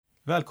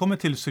Välkommen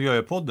till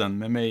Syriöje-podden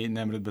med mig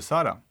Nemrud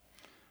Besara.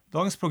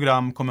 Dagens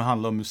program kommer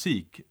handla om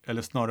musik,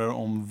 eller snarare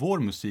om vår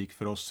musik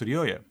för oss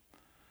Syriöje.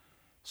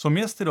 Som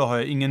gäst idag har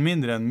jag ingen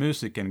mindre än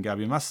musikern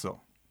Gabi Masso.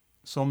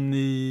 Som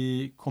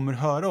ni kommer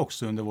höra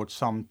också under vårt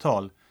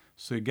samtal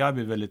så är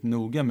Gabi väldigt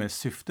noga med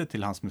syftet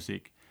till hans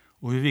musik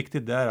och hur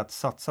viktigt det är att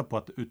satsa på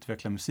att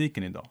utveckla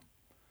musiken idag.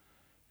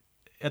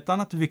 Ett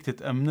annat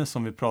viktigt ämne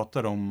som vi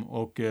pratar om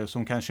och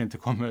som kanske inte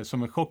kommer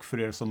som en chock för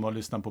er som har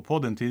lyssnat på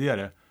podden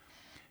tidigare,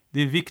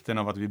 det är vikten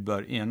av att vi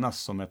bör enas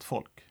som ett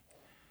folk.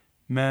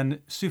 Men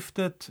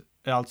syftet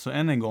är alltså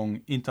än en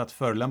gång inte att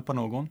förolämpa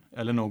någon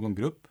eller någon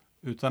grupp,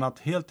 utan att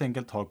helt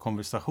enkelt ha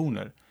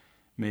konversationer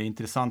med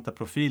intressanta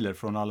profiler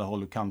från alla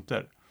håll och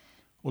kanter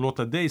och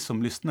låta dig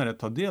som lyssnare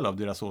ta del av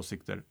deras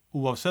åsikter,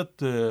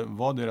 oavsett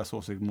vad deras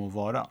åsikt må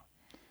vara.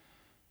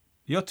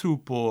 Jag tror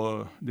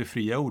på det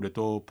fria ordet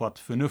och på att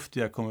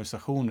förnuftiga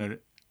konversationer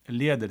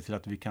leder till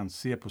att vi kan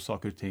se på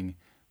saker och ting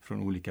från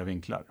olika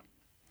vinklar.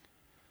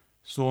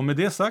 Så med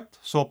det sagt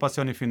så hoppas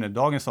jag ni finner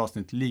dagens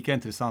avsnitt lika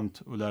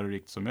intressant och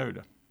lärorikt som jag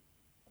gjorde.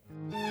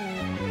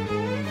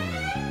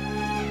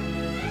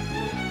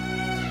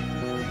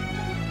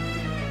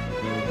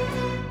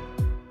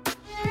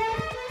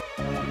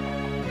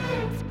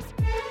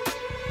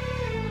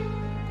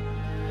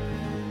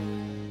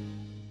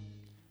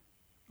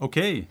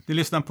 Okej, ni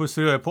lyssnar på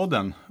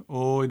Syriöje-podden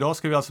och idag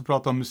ska vi alltså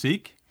prata om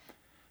musik.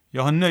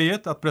 Jag har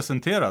nöjet att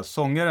presentera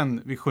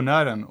sångaren,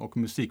 visionären och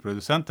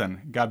musikproducenten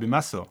Gabi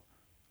Masso.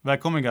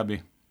 Välkommen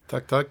Gabi.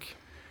 Tack.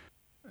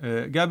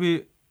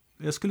 Gabi,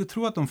 jag skulle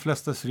tro att de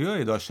flesta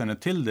Syriöje idag känner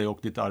till dig och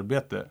ditt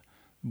arbete.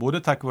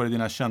 Både tack vare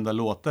dina kända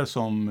låtar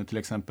som till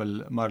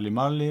exempel Marli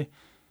Marli,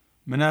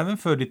 men även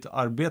för ditt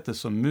arbete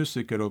som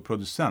musiker och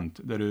producent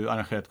där du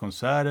arrangerat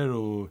konserter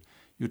och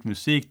gjort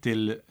musik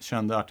till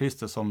kända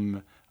artister som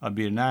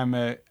Abir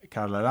Name,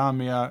 Karla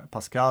Ramia,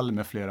 Pascal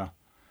med flera.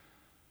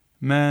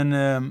 Men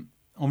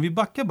om vi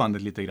backar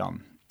bandet lite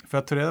grann för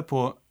att ta reda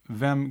på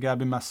vem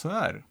Gabi Masso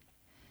är.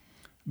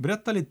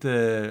 Berätta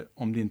lite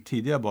om din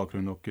tidiga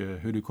bakgrund och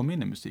hur du kom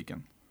in i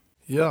musiken.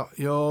 Ja,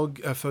 jag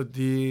är född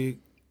i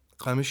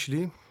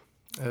Qamishli,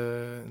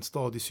 en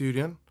stad i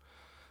Syrien.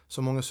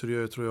 Som många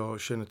syrier tror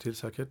jag känner till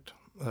säkert.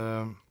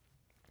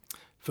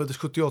 Föddes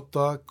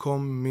 78,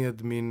 kom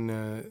med min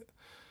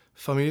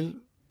familj,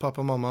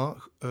 pappa, mamma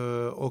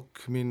och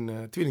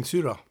min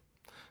tvillingsyra.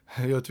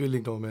 Jag är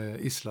tvilling då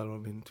med Isla och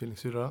min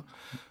tvillingsyra.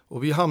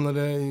 Och vi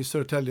hamnade i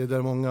Södertälje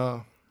där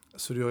många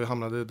syrier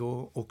hamnade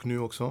då och nu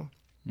också.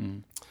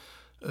 Mm.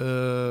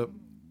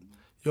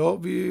 Ja,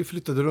 vi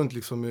flyttade runt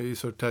liksom i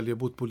Södertälje,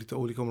 bott på lite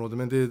olika områden,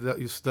 men det är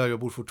just där jag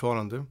bor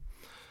fortfarande.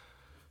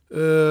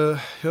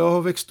 Jag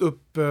har växt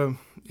upp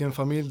i en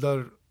familj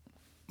där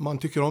man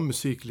tycker om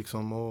musik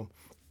liksom, och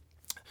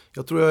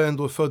jag tror jag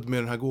ändå är född med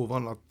den här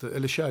gåvan,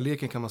 eller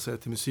kärleken kan man säga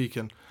till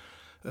musiken.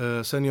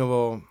 Sen jag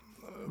var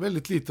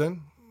väldigt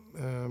liten,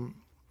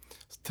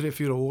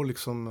 3-4 år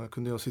liksom,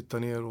 kunde jag sitta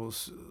ner och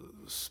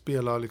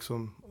spela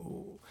liksom,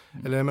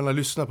 eller jag menar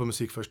lyssna på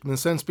musik först. Men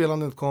sen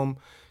spelandet kom,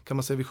 kan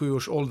man säga, vid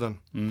 7-årsåldern.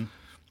 Mm.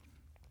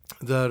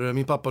 Där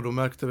min pappa då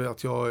märkte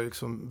att jag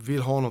liksom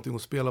vill ha någonting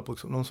att spela på,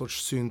 liksom, någon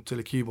sorts synt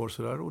eller keyboard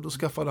sådär. Och då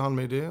skaffade han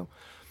mig det.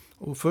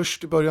 Och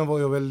först i början var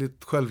jag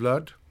väldigt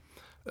självlärd.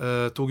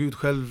 Tog ut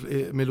själv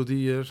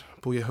melodier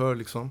på gehör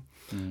liksom.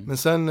 Mm. Men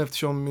sen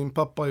eftersom min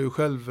pappa är ju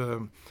själv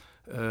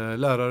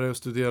lärare och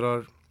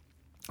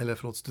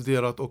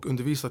studerat och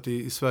undervisat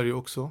i Sverige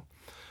också.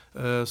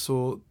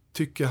 Så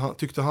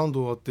tyckte han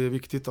då att det är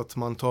viktigt att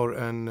man tar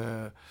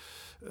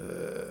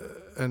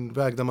en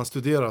väg där man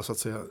studerar så att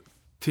säga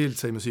till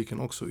sig musiken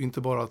också.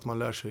 Inte bara att man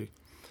lär sig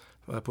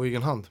på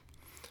egen hand.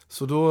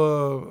 Så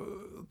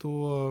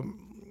då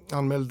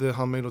anmälde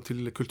han mig då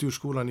till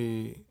kulturskolan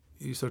i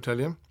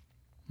Södertälje.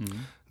 Mm.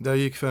 Där jag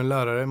gick för en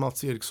lärare,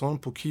 Mats Eriksson,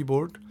 på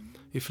keyboard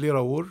i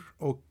flera år.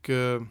 Och,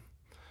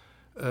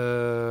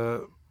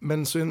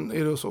 men sen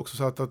är det också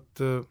så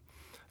att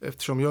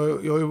eftersom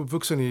jag är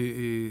vuxen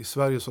i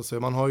Sverige så att säga.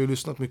 Man har ju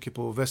lyssnat mycket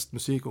på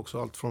västmusik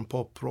också. Allt från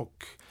pop,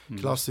 rock,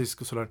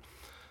 klassisk och sådär.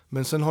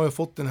 Men sen har jag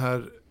fått den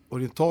här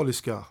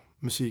orientaliska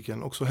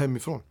musiken också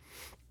hemifrån.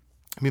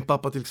 Min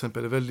pappa till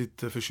exempel är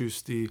väldigt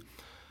förtjust i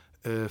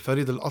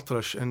Farid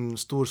al-Atrash, en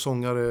stor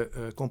sångare,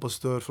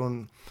 kompositör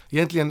från,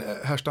 egentligen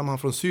härstammar han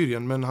från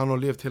Syrien, men han har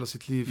levt hela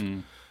sitt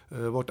liv,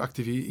 varit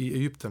aktiv i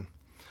Egypten.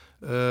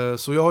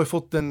 Så jag har ju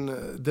fått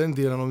den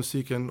delen av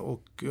musiken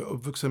och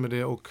uppvuxen med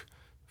det, och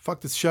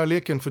faktiskt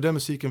kärleken för den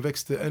musiken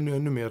växte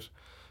ännu mer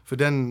för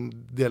den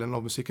delen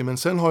av musiken. Men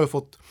sen har jag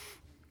fått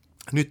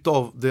nytta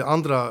av det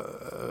andra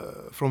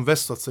från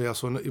väst så att säga.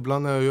 Så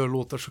ibland när jag gör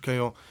låtar så kan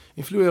jag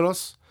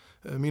influeras.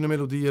 Mina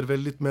melodier är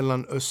väldigt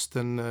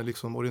mellanöstern,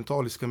 liksom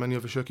orientaliska, men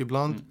jag försöker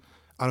ibland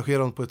arrangera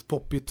dem på ett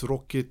poppigt,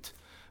 rockigt,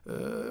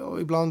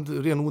 och ibland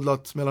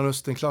renodlat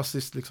mellanöstern,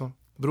 klassiskt liksom.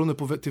 Beroende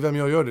på till vem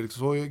jag gör det. Liksom.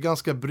 Så jag är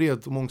ganska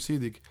bred och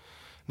mångsidig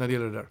när det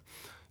gäller det där.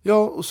 Ja,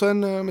 och sen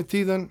med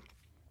tiden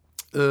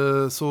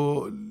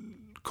så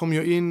kom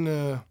jag in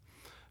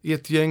i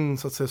ett gäng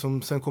så att säga,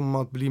 som sen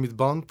kommer att bli mitt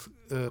band,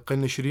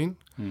 Qenne Shirin.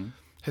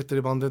 hette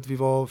det bandet. Vi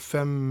var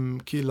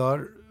 5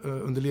 killar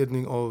under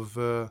ledning av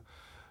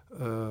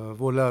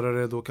vår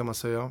lärare då kan man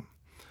säga.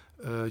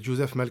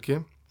 Josef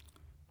Melke.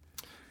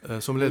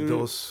 Som ledde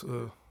oss.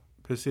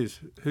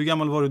 Precis. Hur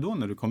gammal var du då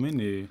när du kom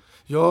in i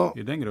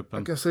den gruppen?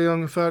 Jag kan säga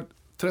ungefär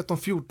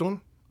 13-14.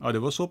 Ja, det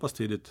var så pass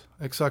tidigt.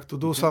 Exakt, och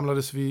då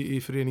samlades vi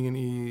i föreningen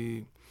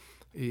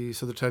i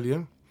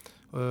Södertälje.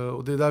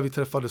 Och det är där vi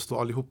träffades då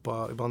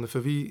allihopa i bandet. För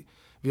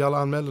vi alla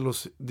anmälde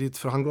oss dit,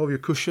 för han gav ju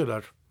kurser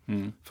där.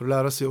 För att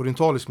lära sig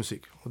orientalisk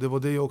musik. Och det var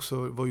det jag också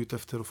var ute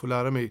efter, att få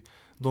lära mig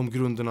de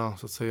grunderna,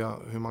 så att säga,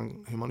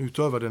 hur man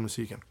utövar den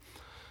musiken.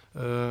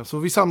 Så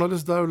vi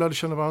samlades där och lärde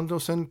känna varandra,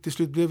 och sen till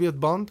slut blev vi ett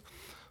band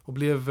och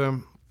blev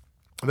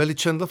väldigt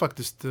kända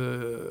faktiskt,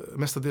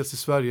 mestadels i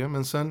Sverige,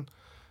 men sen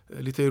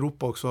lite i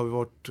Europa också har vi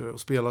varit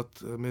och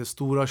spelat med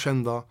stora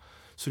kända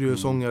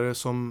seriösa sångare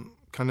som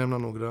kan nämna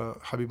några.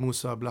 Habib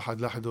Musa,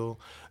 Blahad Lahad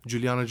och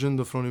Juliana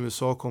Jundo från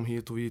USA kom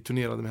hit och vi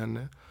turnerade med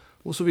henne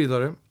och så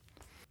vidare.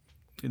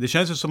 Det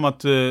känns ju som att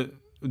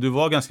du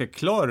var ganska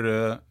klar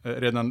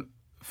redan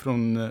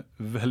från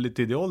väldigt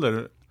tidig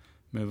ålder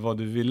med vad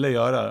du ville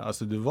göra.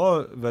 Alltså du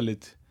var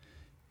väldigt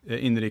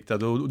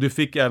inriktad och du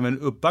fick även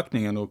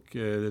uppbackningen och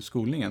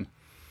skolningen.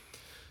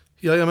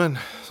 Jajamän,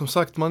 som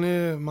sagt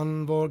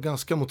man var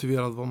ganska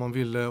motiverad vad man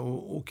ville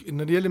och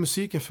när det gäller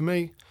musiken för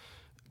mig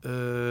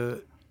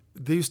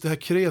det är just det här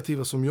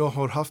kreativa som jag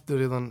har haft det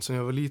redan sedan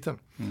jag var liten.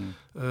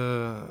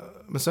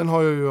 Men sen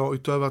har jag ju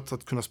utövat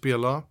att kunna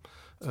spela.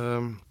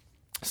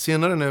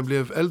 Senare när jag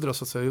blev äldre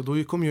så att säga,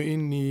 då kom jag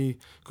in i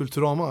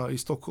Kulturama i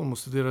Stockholm och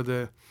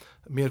studerade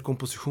mer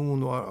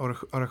komposition och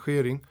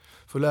arrangering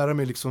för att lära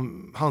mig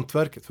liksom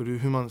hantverket, för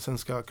hur man sen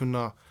ska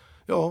kunna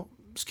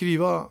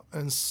skriva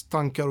ens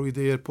tankar och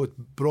idéer på ett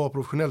bra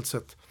professionellt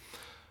sätt.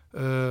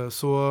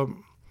 Så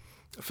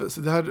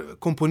det här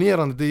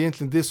komponerande, det är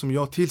egentligen det som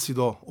jag tills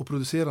idag, och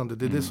producerande,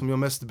 det är det som jag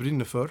mest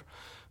brinner för.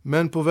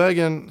 Men på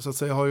vägen så att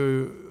säga har jag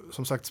ju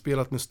som sagt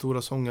spelat med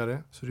stora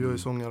sångare,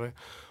 seriösa sångare,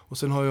 och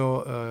sen har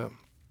jag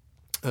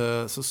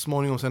så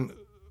småningom sen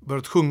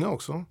börjat sjunga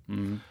också.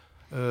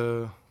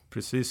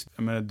 Precis,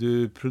 jag menar,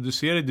 du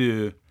producerade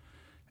ju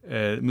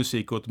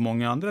musik åt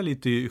många andra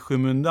lite i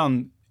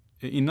skymundan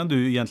innan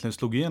du egentligen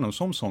slog igenom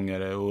som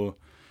sångare, och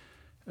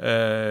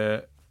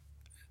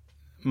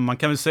man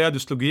kan väl säga att du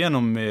slog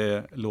igenom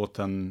med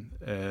låten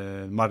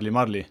Marley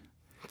Marley.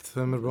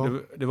 Stämmer bra.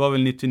 Det var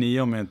väl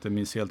 99 om jag inte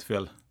minns helt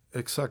fel.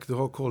 Exakt, du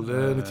har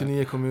koll.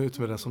 99 kom jag ut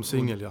med den som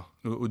singel, ja.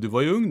 Och du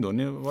var ju ung då,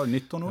 ni var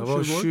 19 år, 20 år? Jag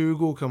var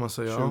 20 kan man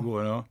säga. 20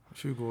 år, ja.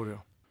 20 år,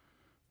 ja.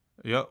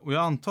 Ja, och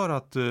jag antar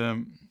att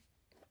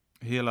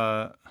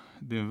hela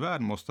din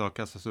värld måste ha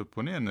kastats upp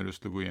och ner när du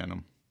slog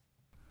igenom.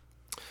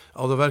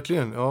 Ja, det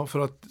verkligen. Ja, för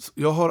att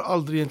jag har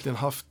aldrig egentligen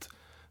haft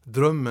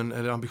drömmen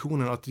eller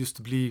ambitionen att just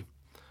bli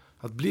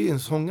en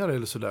sångare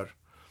eller sådär.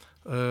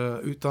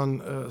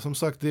 Utan som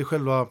sagt, det är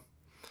själva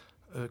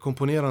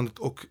komponerandet,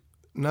 och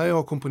när jag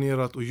har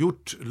komponerat och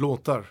gjort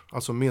låtar,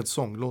 alltså med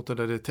sång, låtar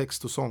där det är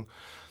text och sång,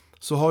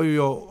 så har ju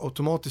jag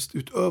automatiskt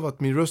utövat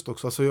min röst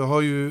också. Alltså jag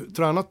har ju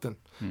tränat den.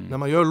 När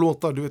man gör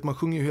låtar, du vet, man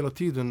sjunger ju hela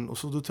tiden, och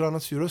så då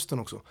tränas ju rösten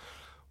också.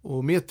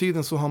 Och med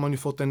tiden så har man ju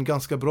fått en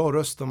ganska bra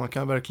röst där man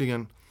kan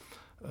verkligen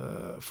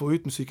få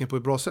ut musiken på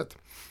ett bra sätt.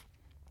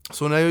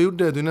 Så när jag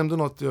gjorde, du nämnde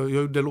något, jag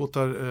gjorde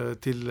låtar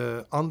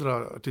till andra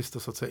artister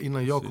så att säga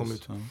innan jag kom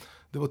ut.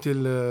 Det var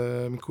till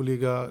min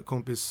kollega,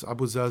 kompis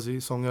Abu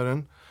Zazi,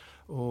 sångaren,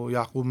 och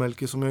Jakob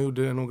Melke som jag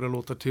gjorde några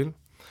låtar till.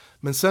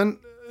 Men sen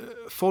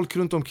folk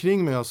runt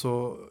omkring mig,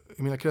 alltså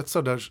i mina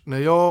kretsar där, när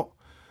jag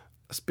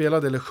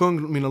spelade eller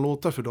sjöng mina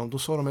låtar för dem, då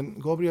sa de: men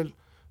Gabriel,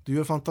 du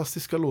gör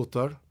fantastiska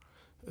låtar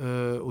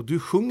och du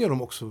sjunger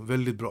dem också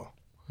väldigt bra.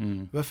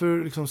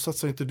 Varför liksom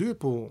satsar inte du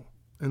på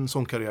en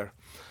sångkarriär?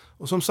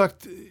 Och som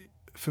sagt,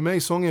 för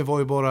mig sången var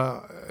ju bara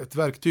ett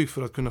verktyg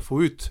för att kunna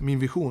få ut min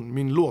vision,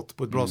 min låt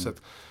på ett bra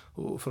sätt,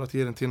 och för att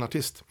ge den till en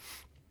artist.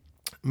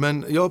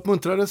 Men jag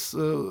uppmuntrades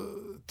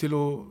till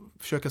att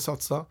försöka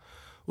satsa.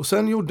 Och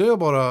sen jag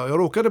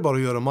råkade bara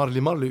göra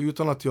Marley Marley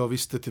utan att jag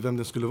visste till vem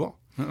den skulle vara.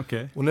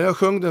 Okay. Och när jag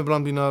sjöng den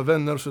bland mina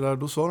vänner och sådär,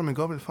 då sa de: men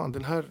Gabriel, fan,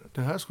 den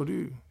här ska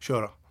du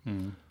köra.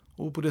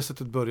 Och på det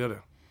sättet började.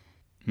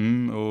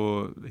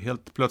 Och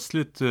helt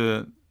plötsligt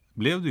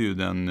blev du ju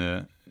den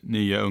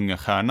nya unga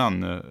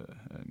stjärnan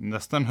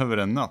nästan över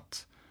en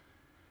natt.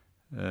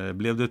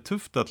 Blev det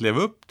tufft att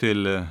leva upp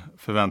till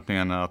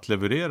förväntningarna att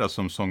leverera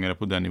som sångare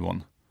på den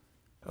nivån?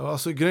 Ja,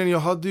 alltså grejen, jag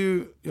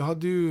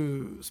hade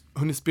ju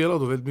hunnit spela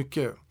då väldigt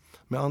mycket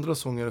med andra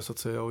sångare så att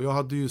säga, och jag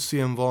hade ju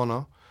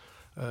scenvana.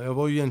 Jag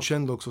var ju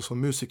igenkänd också som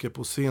musiker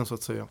på scen så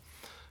att säga.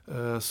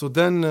 Så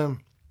den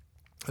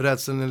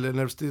rädslan eller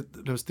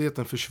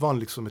nervositeten försvann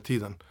liksom med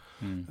tiden.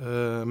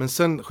 Men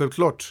sen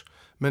självklart,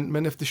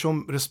 men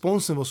eftersom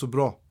responsen var så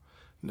bra,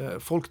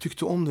 folk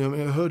tyckte om det.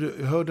 Jag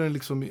hörde den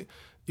liksom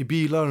i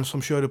bilar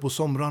som körde på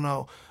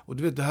somrarna, och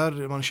du vet det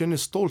här, man känner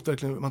stolt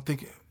verkligen, man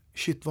tänker: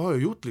 shit, vad har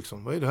jag gjort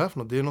liksom? Vad är det här för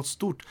något? Det är något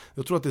stort.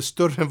 Jag tror att det är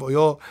större än vad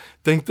jag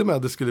tänkte mig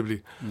att det skulle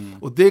bli.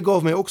 Och det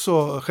gav mig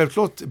också,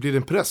 självklart blir det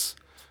en press,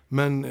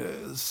 men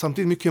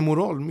samtidigt mycket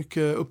moral,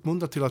 mycket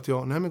uppmuntran till att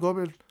nej men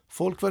Gabriel,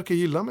 folk verkar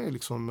gilla mig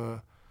liksom.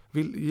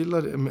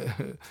 Gillar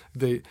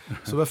dig.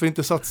 Så varför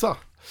inte satsa?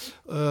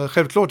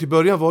 Självklart i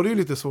början var det ju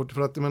lite svårt.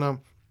 För att jag menar,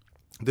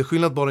 det är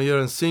skillnad bara att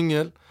göra en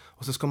singel.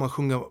 Och så ska man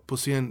sjunga på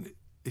scen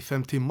i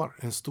 5 timmar.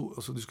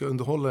 Alltså du ska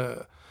underhålla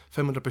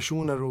 500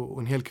 personer och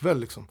en hel kväll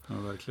liksom. Ja,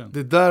 verkligen.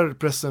 Det där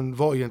pressen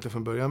var egentligen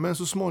från början. Men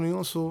så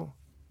småningom så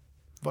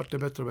vart det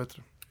bättre och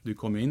bättre. Du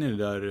kom in i det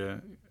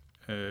där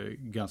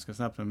ganska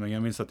snabbt. Men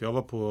jag minns att jag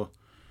var på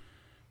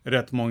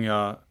rätt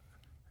många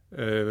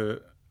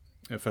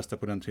fester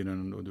på den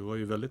tiden. Och du var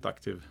ju väldigt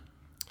aktiv.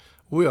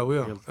 Oh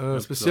ja.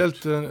 Helt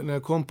Speciellt när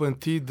jag kom på en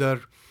tid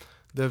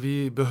där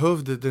vi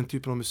behövde den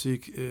typen av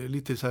musik.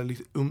 Lite så här,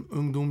 lite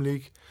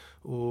ungdomlig.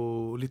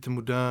 Och lite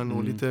modern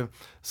och lite...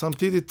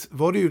 Samtidigt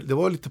var det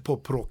var lite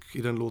poprock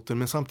i den låten.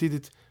 Men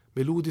samtidigt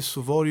melodiskt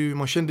så var det ju...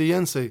 Man kände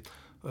igen sig.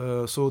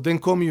 Så den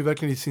kom ju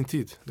verkligen i sin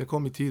tid. Den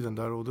kom i tiden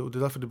där och det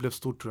är därför det blev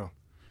stort, tror jag.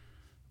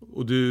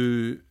 Och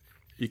du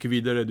gick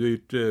vidare. Du har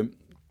gjort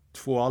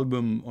 2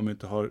 album, om jag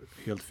inte har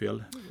helt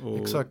fel. Och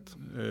Exakt.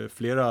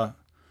 Flera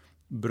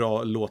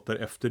bra låtar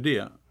efter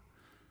det.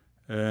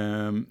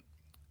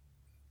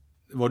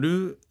 Var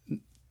du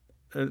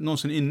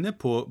någonsin inne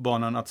på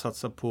banan att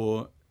satsa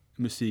på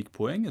musik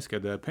på engelska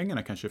där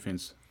pengarna kanske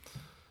finns?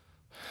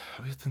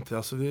 Jag vet inte,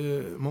 alltså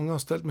många har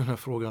ställt mig den här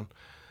frågan.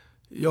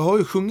 Jag har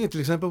ju sjungit till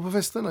exempel på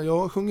festerna. Jag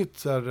har sjungit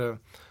så här,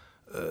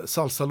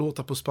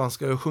 salsa-låtar på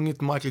spanska. Jag har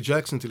sjungit Michael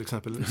Jackson till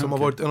exempel. Som har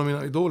varit en av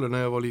mina idoler när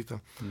jag var liten.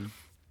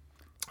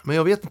 Men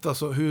jag vet inte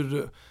alltså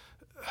hur...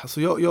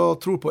 Alltså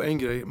jag tror på en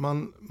grej.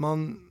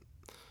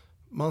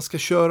 Man ska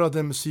köra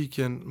den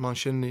musiken man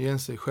känner igen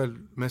sig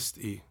själv mest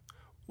i.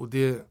 Och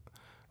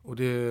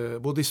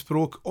det både i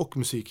språk och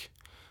musik.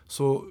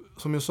 Så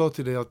som jag sa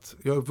till dig, att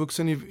jag är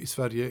uppvuxen i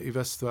Sverige, i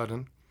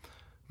västvärlden.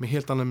 Med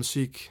helt annan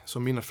musik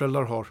som mina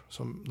föräldrar har.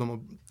 Som de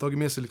har tagit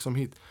med sig liksom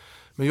hit.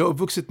 Men jag har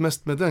uppvuxit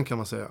mest med den, kan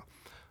man säga.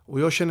 Och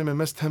jag känner mig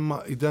mest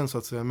hemma i den, så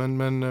att säga.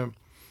 Men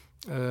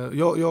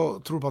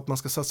jag tror på att man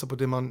ska satsa på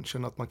det man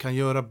känner att man kan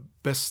göra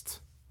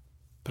bäst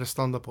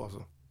prestanda på.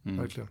 Alltså.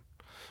 Verkligen.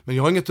 Men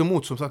jag har inget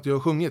emot, som sagt, jag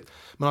har sjungit.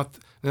 Men att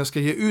när jag ska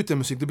ge ut en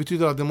musik, det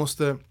betyder att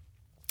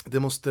det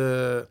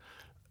måste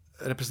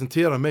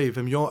representera mig,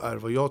 vem jag är,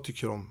 vad jag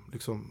tycker om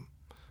liksom,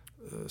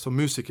 som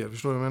musiker.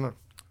 Förstår du vad jag menar?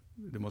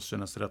 Det måste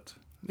kännas rätt.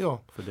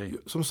 Ja, för dig.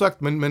 Som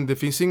sagt, men det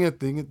finns inget,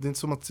 det är inte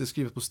som att det är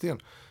skrivet på sten.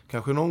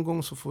 Kanske någon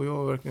gång så får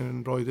jag verkligen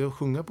en bra idé att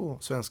sjunga på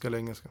svenska eller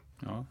engelska.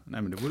 Ja,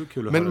 nej, men det vore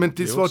kul att höra. Men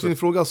till svar till din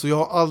fråga, alltså, jag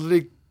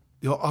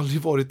har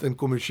aldrig varit en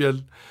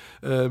kommersiell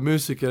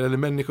musiker eller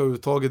människa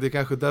överhuvudtaget. Det är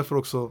kanske därför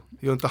också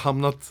jag inte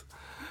hamnat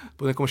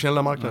på den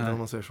kommersiella marknaden, om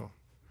man säger så.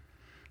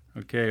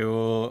 Okej,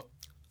 och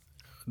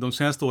de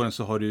senaste åren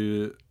så har du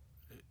ju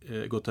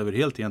gått över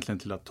helt egentligen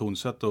till att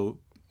tonsätta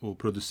och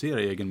producera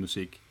egen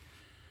musik.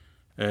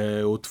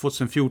 Och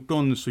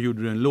 2014 så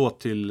gjorde du en låt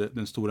till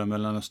den stora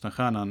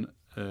Mellanösternstjärnan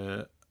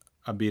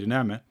Abir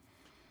Neme.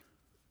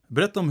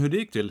 Berätta om hur det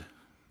gick till.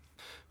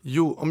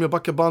 Jo, om jag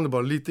backar bandet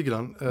bara lite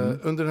grann.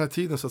 Under den här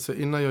tiden, så att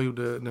säga, innan jag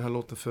gjorde den här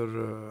låten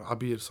för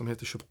Abir som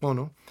heter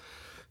Chopano,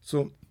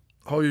 så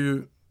har jag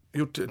ju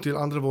gjort till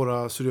andra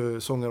våra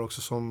sångare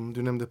också, som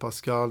du nämnde,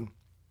 Pascal,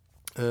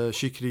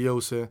 Chikri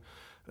Jose,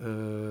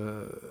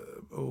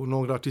 och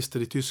några artister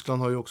i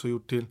Tyskland har jag också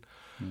gjort till.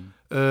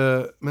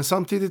 Men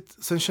samtidigt,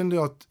 sen kände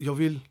jag att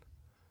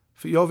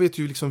för jag vet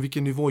ju liksom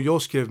vilken nivå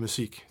jag skrev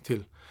musik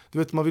till. Du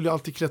vet, man vill ju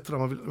alltid klättra,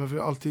 man vill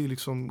alltid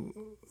liksom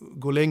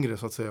gå längre,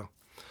 så att säga.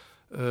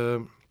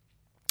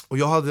 Och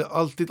jag hade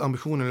alltid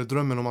ambitionen eller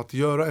drömmen om att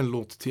göra en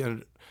låt till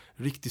en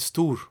riktigt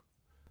stor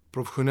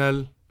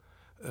professionell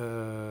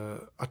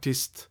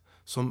artist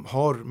som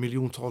har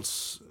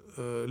miljontals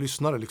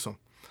lyssnare liksom.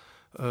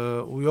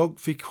 Och jag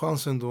fick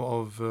chansen då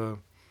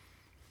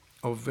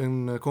av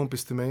en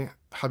kompis till mig,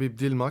 Habib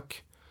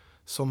Dilmak,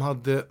 som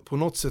hade på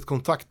något sätt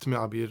kontakt med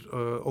Abir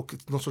och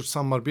något sorts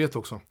samarbete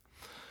också.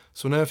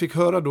 Så när jag fick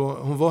höra då,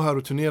 hon var här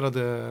och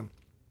turnerade,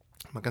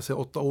 man kan säga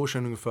 8 år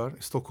sedan ungefär,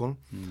 i Stockholm.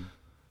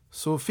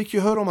 Så fick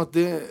jag höra om att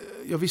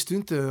jag visste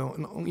inte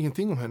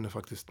ingenting om henne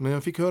faktiskt. Men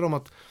jag fick höra om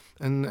att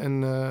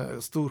en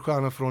stor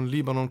stjärna från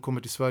Libanon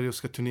kommer till Sverige och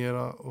ska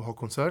turnera och ha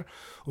konsert.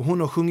 Och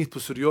hon har sjungit på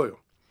Suryoyo.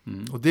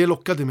 Och det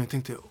lockade mig. Jag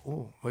tänkte,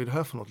 vad är det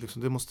här för något?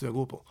 Liksom, det måste jag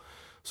gå på.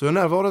 Så jag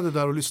närvarade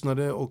där och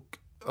lyssnade. Och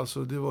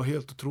alltså, det var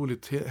helt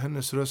otroligt.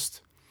 Hennes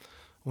röst.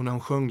 Och när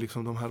hon sjöng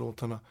liksom, de här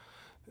låtarna.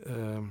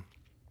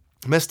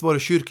 Mest var det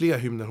kyrkliga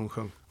hymner hon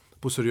sjöng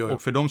på Suryoyo.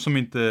 Och för de som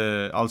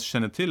inte alls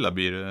känner till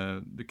Abir,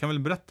 du kan väl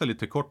berätta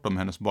lite kort om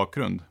hennes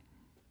bakgrund?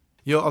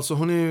 Ja, alltså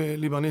hon är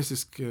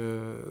libanesisk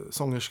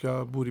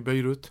sångerska, bor i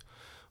Beirut.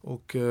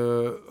 Och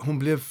hon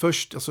blev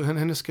först, alltså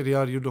hennes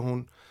karriär gjorde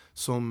hon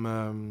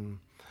som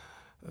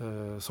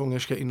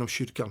sångerska inom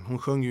kyrkan. Hon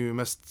sjöng ju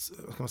mest,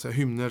 vad kan man säga,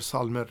 hymner,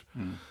 psalmer.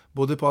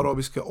 Både på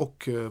arabiska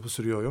och på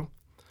Suryoyo.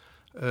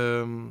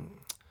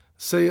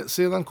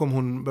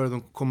 Sedan började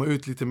hon komma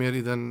ut lite mer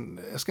i den,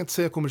 jag ska inte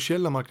säga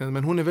kommersiella marknaden,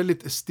 men hon är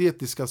väldigt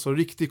estetisk, alltså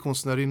riktig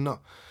konstnärinna.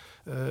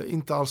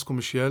 Inte alls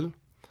kommersiell,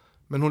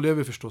 men hon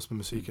lever förstås med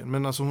musiken.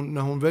 Men alltså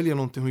när hon väljer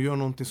någonting, hon gör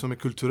någonting som är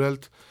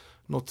kulturellt,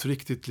 något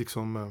riktigt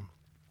liksom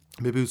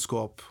med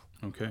budskap.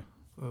 Okej.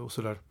 Och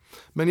sådär.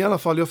 Men i alla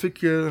fall, jag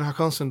fick den här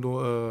chansen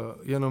då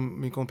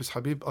genom min kompis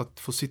Habib att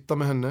få sitta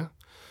med henne.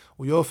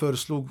 Och jag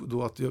föreslog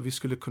då att vi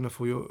skulle kunna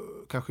få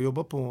kanske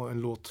jobba på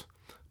en låt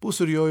på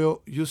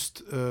Syriöjo,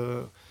 just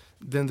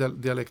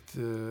den dialekt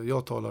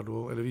jag talar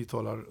då, eller vi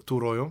talar,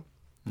 Toroyo,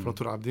 från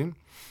Turabdin.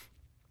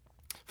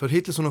 För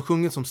hittills har de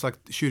sjungit som sagt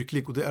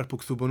kyrklig, och det är på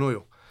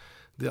Ktubonoyo.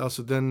 Det är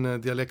alltså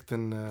den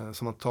dialekten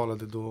som man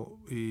talade då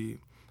i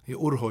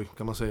Orhoj,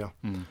 kan man säga.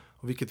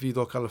 Och vilket vi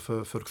idag kallar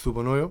för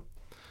Ktubonoyo.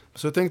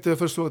 Så jag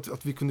föreslog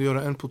att vi kunde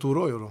göra en på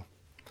Toroyo då.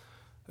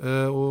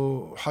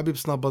 Och Habib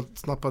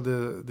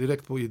snappade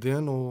direkt på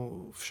idén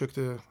och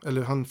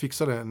han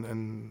fixade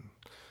en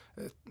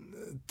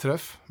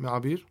träff med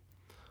Abir.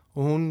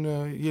 Och hon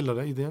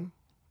gillade idén.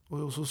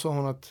 Och så sa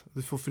hon att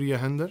du får fria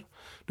händer.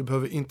 Du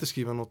behöver inte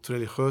skriva något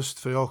religiöst,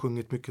 för jag har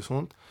sjungit mycket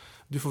sånt.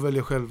 Du får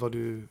välja själv vad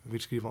du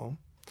vill skriva om.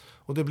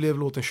 Och det blev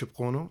låten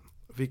Shubqono,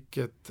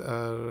 vilket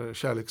är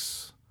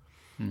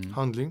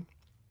kärlekshandling.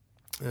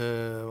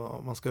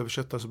 Om man ska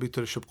översätta så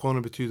betyder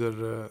Shubqono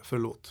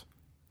förlåt.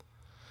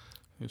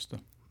 Just det.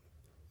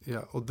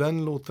 Ja, och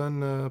den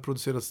låten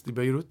producerades i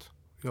Beirut.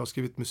 Jag har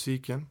skrivit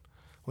musiken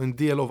och en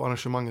del av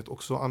arrangemanget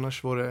också.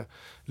 Annars var det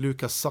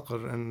Lukas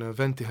Sakar, en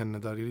vän till henne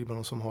där i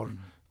Libanon, som har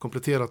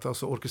kompletterat,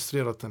 alltså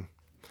orkestrerat den.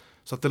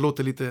 Så att det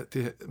låter lite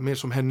mer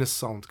som hennes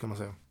sound, kan man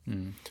säga.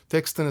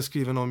 Texten är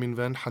skriven av min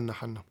vän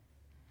Hanna.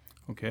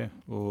 Okej.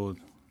 Och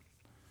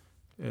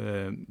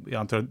jag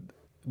antar att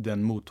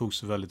den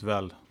mottogs väldigt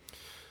väl.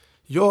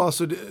 Ja,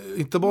 alltså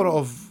inte bara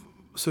av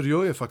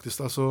Syriöje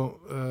faktiskt. Alltså,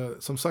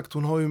 som sagt,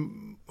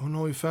 hon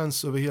har ju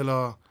fans över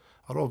hela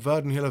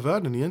arabvärlden, hela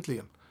världen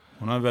egentligen.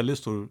 Hon har en väldigt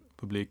stor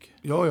publik.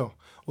 Ja.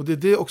 Och det är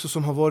det också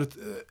som har varit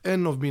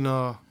en av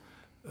mina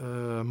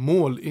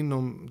mål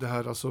inom det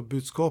här, alltså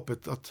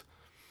budskapet.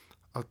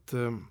 Att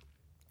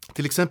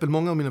till exempel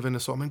många av mina vänner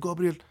sa, men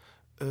Gabriel,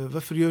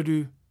 varför gör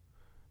du,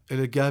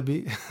 eller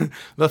Gabi,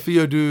 varför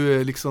gör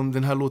du liksom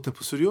den här låten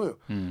på Syriöje?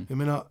 Jag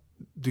menar,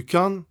 du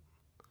kan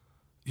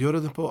göra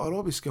den på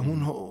arabiska.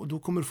 Då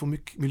kommer du få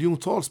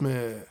miljontals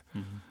med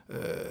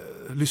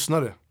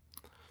lyssnare.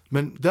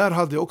 Men där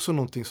hade jag också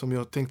någonting som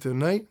jag tänkte,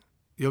 nej,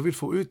 jag vill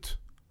få ut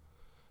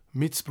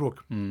mitt språk.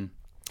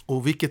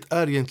 Och vilket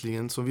är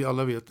egentligen, som vi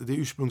alla vet, det är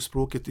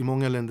ursprungsspråket i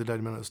många länder där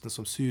i Mellanöstern,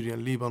 som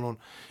Syrien, Libanon,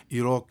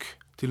 Irak,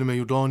 till och med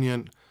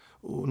Jordanien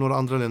och några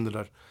andra länder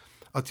där.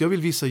 Att jag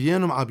vill visa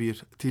genom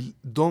Abir till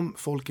de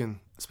folken,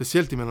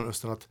 speciellt i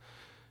Mellanöstern, att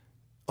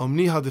om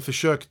ni hade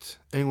försökt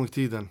en gång i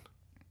tiden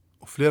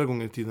och flera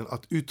gånger i tiden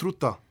att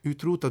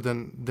utrota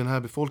den här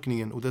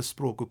befolkningen och dess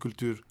språk och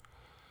kultur,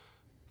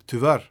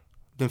 tyvärr,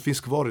 den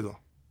finns kvar idag.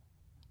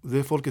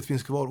 Det folket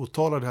finns kvar och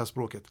talar det här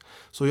språket.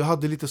 Så jag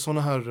hade lite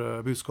sådana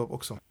här budskap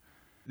också.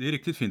 Det är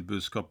riktigt fint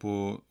budskap,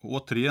 och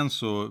återigen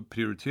så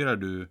prioriterar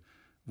du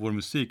vår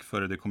musik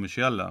före det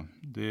kommersiella.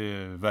 Det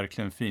är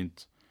verkligen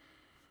fint.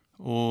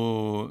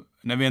 Och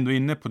när vi ändå är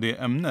inne på det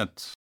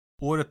ämnet,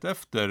 året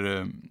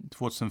efter,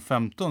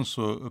 2015,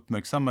 så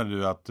uppmärksammade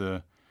du att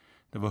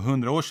det var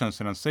 100 år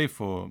sedan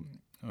Seifo,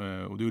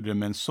 och du gjorde det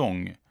med en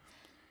sång.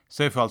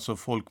 Seifo, alltså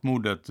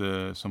folkmordet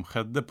som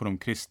skedde på de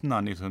kristna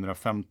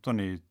 1915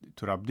 i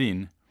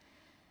Turabdin.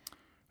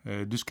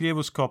 Du skrev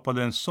och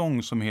skapade en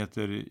sång som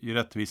heter I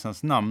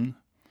rättvisans namn,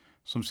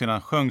 som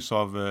sedan sjöngs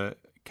av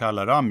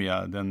Kala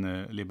Ramia,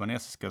 den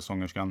libanesiska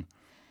sångerskan.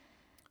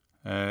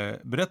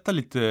 Berätta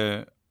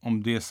lite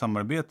om det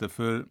samarbetet,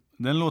 för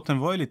den låten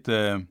var ju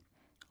lite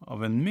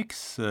av en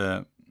mix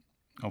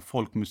av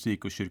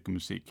folkmusik och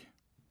kyrkomusik.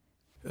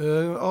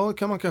 Ja,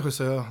 kan man kanske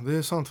säga. Det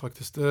är sant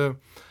faktiskt.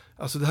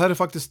 Alltså det här är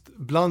faktiskt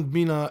bland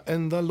mina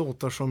enda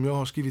låtar som jag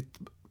har skrivit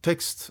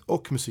text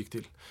och musik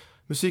till.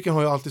 Musiken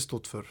har jag alltid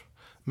stått för.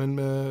 Men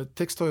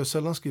text har jag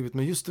sällan skrivit.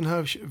 Men just den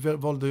här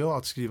valde jag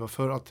att skriva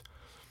för att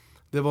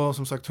det var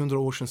som sagt 100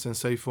 år sedan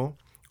Seifo.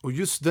 Och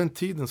just den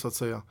tiden så att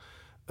säga,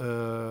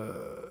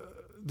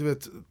 du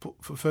vet,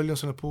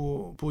 förföljelserna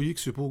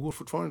pågår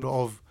fortfarande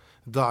av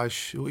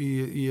Daesh och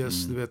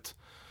IS, du vet,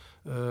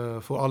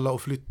 får alla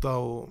att flytta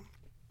och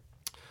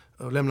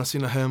lämna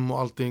sina hem och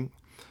allting.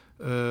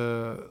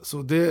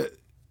 Så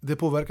det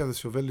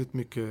påverkades ju väldigt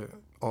mycket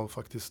av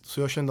faktiskt.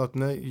 Så jag kände att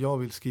nej, jag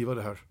vill skriva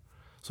det här.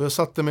 Så jag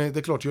satte mig, det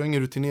är klart jag är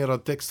ingen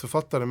rutinerad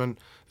textförfattare, men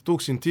det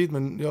tog sin tid,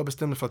 men jag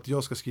bestämde för att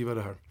jag ska skriva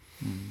det här.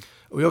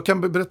 Och jag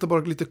kan berätta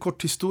bara lite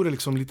kort historia,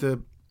 liksom lite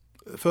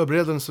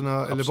förberedelserna.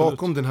 Absolut. Eller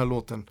bakom den här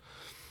låten.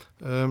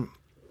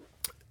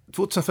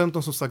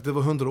 2015 som sagt, det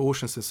var 100 år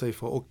sedan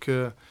Seifo, och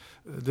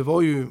det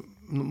var ju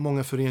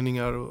många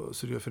föreningar och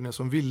Syriöföreningar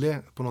som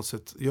ville på något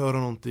sätt göra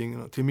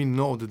någonting till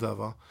minne av det där,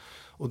 va.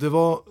 Och det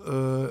var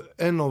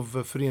en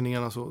av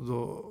föreningarna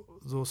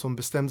då som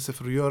bestämde sig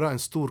för att göra en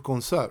stor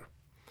konsert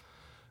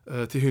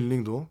till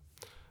hyllning då.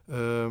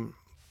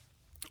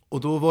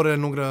 Och då var det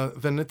några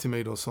vänner till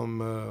mig då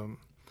som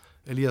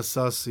Elias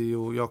Sassi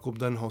och Jakob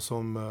Denha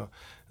som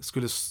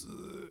skulle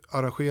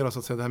arrangera så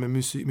att säga det här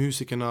med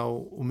musikerna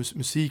och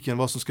musiken,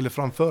 vad som skulle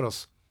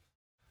framföras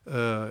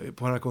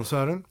på den här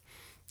konserten.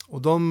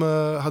 Och de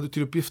hade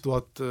till uppgift då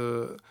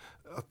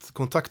att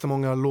kontakta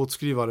många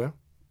låtskrivare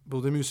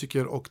både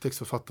musiker och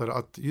textförfattare,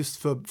 att just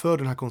för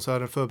den här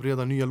konserten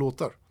förbereda nya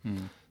låtar.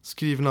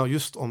 Skrivna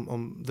just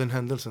om den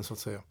händelsen så att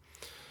säga.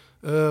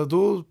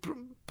 Då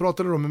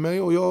pratade de med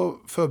mig och jag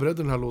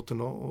förberedde den här låten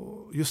då,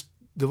 och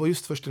det var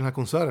just först den här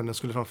konserten den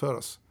skulle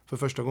framföras för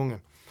första gången.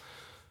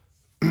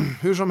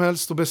 Hur som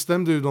helst, då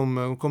bestämde de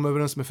och kom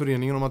överens med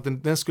föreningen om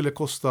att den skulle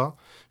kosta,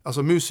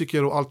 alltså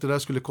musiker och allt det där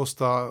skulle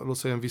kosta, låt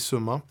säga en viss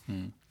summa.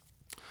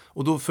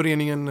 Och då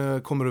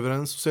föreningen kommer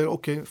överens och säger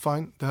okej,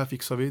 fine, det här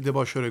fixar vi, det är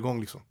bara att köra igång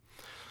liksom.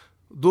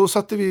 Då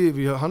satte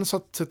han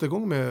satte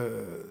igång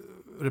med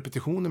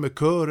repetitioner, med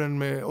kören,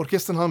 med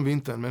orkestern hann vi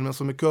inte, men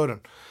alltså med kören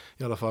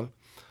i alla fall.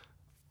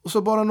 Och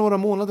så bara några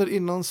månader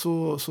innan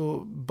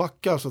så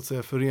backar så att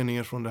säga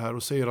föreningen från det här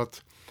och säger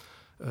att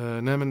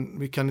nej men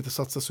vi kan inte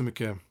satsa så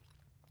mycket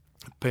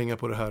pengar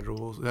på det här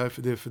och det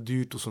är för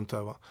dyrt och sånt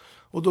där va.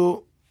 Och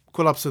då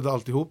kollapsade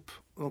alltihop,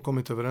 de kom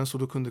inte överens och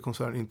då kunde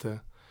konserten inte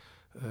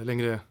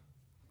längre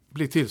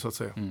bli till så att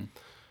säga.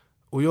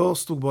 Och jag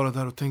stod bara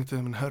där och tänkte,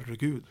 men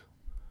herregud,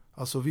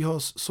 alltså vi har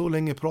så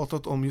länge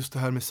pratat om just det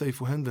här med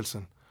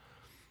Seyfo-händelsen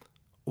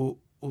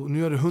och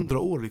nu är det 100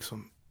 år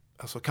liksom,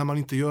 alltså kan man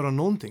inte göra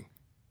någonting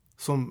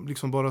som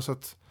liksom bara så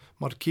att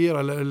markera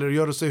eller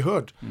göra sig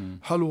hörd.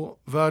 Hallå,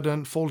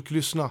 världen, folk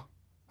lyssna.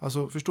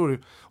 Alltså, förstår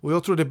du? Och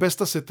jag tror det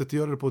bästa sättet att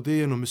göra det på, det är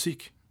genom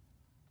musik.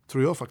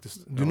 Tror jag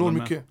faktiskt. Du når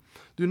mycket.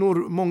 Du når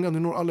många, du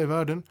når alla i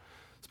världen.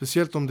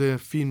 Speciellt om det är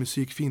fin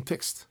musik, fin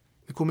text.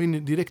 Det kommer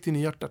direkt in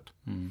i hjärtat.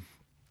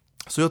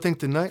 Så jag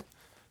tänkte, nej,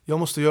 jag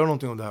måste göra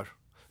någonting av det här.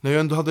 När jag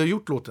ändå hade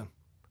gjort låten.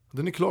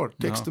 Den är klar,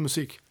 text och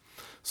musik.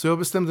 Så jag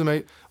bestämde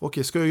mig,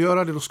 okej, ska jag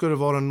göra det, då ska det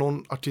vara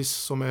någon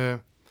artist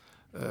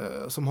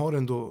som har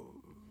ändå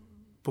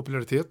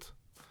popularitet.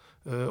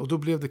 Och då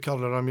blev det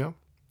Carla Ramia.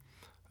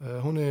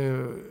 Hon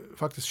är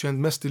faktiskt känd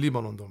mest i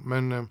Libanon då,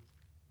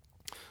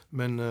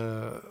 men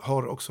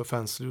har också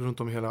fans runt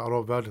om i hela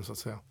arabvärlden så att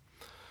säga.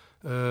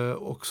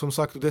 Och som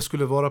sagt, det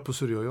skulle vara på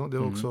Syriö, det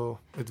var också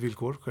ett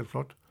villkor,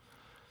 självklart.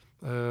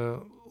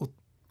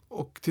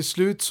 Och till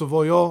slut så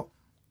var jag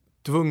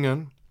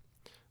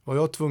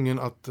tvungen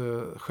att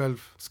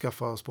själv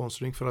skaffa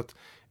sponsring för att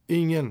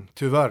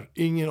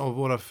ingen av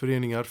våra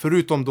föreningar,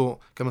 förutom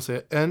då kan man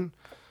säga en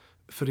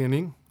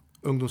förening,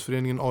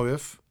 ungdomsföreningen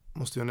AUF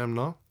måste jag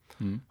nämna,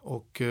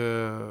 och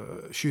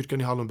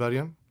kyrkan i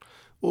Hallonbergen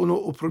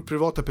och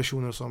privata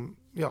personer som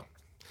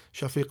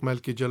Shafiq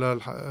Malki,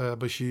 Jalal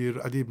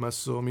Bashir, Adib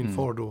Masso, min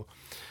far då,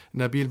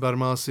 Nabil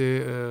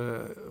Barmasi,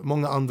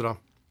 många andra.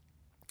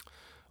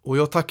 Och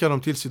jag tackar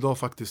dem tills idag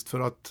faktiskt, för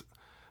att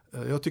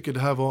jag tycker det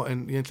här var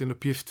egentligen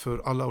uppgift för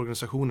alla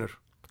organisationer,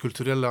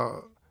 kulturella,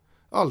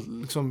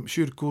 liksom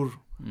kyrkor,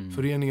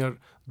 föreningar,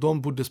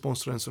 de borde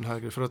sponsra en sån här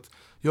grej, för att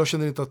jag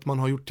känner inte att man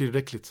har gjort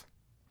tillräckligt.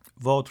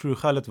 Vad tror du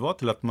skälet var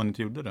till att man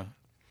inte gjorde det?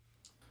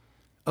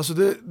 Alltså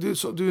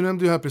du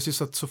nämnde ju här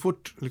precis att så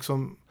fort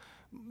liksom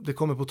det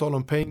kommer på tal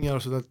om pengar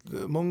så att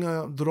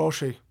många drar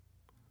sig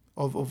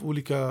av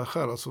olika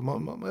skäl.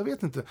 Alltså jag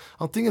vet inte.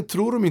 Antingen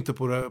tror de inte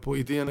på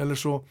idén eller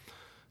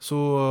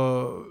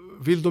så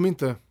vill de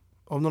inte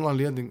av någon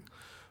anledning.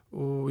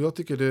 Och jag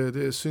tycker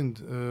det är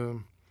synd.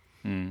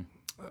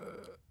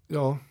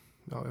 Ja,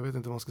 jag vet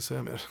inte vad man ska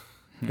säga mer.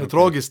 Det är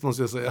tragiskt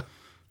måste jag säga.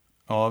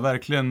 Ja,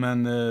 verkligen.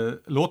 Men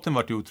låten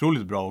var ju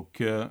otroligt bra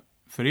och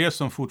för er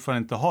som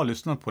fortfarande inte har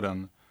lyssnat på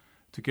den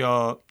tycker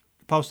jag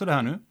pausa det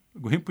här nu.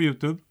 Gå in på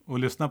YouTube och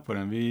lyssna på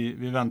den.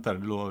 Vi väntar,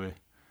 det lovar vi.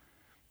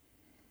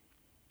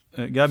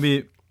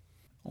 Gabi,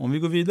 om vi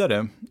går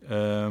vidare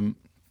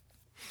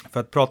för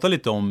att prata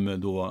lite om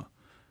då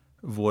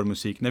vår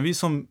musik. När vi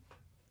som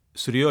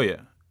Syriö,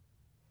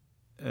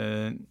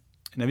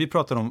 när vi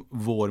pratar om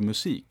vår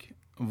musik,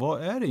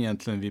 vad är det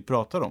egentligen vi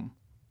pratar om?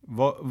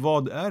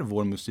 Vad är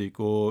vår musik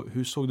och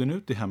hur såg den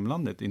ut i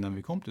hemlandet innan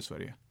vi kom till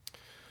Sverige?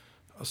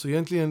 Alltså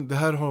egentligen, det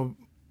här har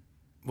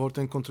varit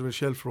en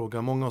kontroversiell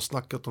fråga. Många har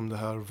snackat om det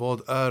här.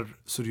 Vad är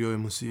Syriö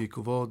musik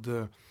och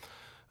vad...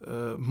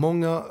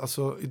 många,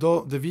 alltså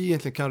idag, det vi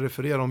egentligen kan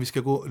referera om vi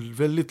ska gå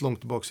väldigt långt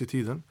tillbaka i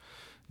tiden,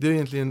 det är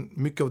egentligen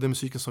mycket av den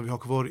musiken som vi har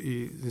kvar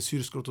i den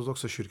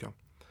syrisk-ortodoxa kyrkan.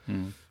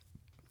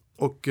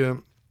 Och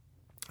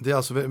det är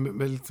alltså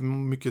väldigt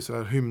mycket så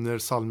här hymner,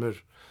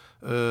 psalmer.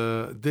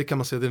 Det kan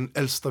man säga, det är den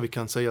äldsta vi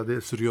kan säga, det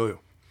är Syriö.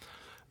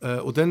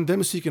 Och den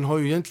musiken har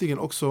ju egentligen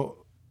också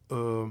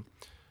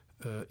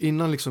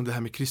innan liksom det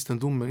här med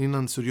kristendomen,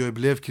 innan Syriö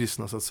blev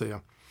kristna så att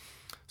säga.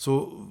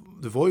 Så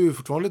det var ju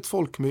fortfarande ett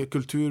folk med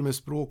kultur, med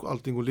språk och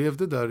allting och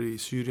levde där i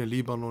Syrien,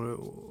 Libanon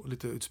och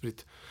lite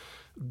utspritt.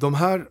 De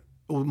här,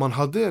 och man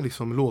hade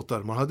liksom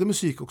låtar, man hade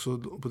musik också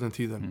på den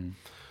tiden.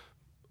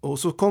 Och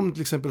så kom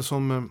till exempel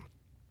som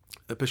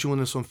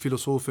personer som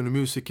filosofen och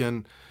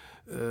musikern,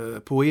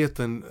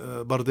 poeten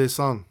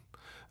Bardessan,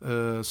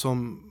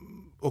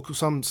 och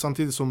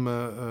samtidigt som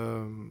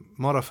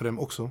Marafrem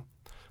också,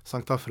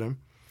 Sankt Afrem,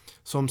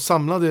 som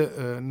samlade,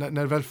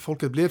 när väl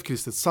folket blev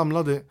kristet,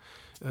 samlade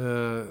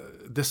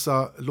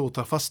dessa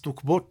låtar fast tog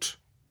bort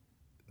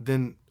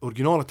den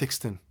originala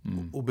texten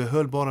och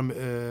behöll bara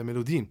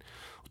melodin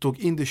och tog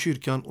in det i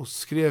kyrkan och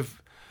skrev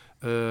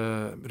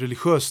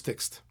religiös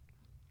text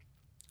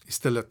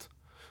istället.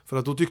 För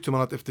att då tyckte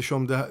man att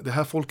eftersom det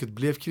här folket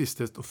blev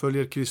kristet och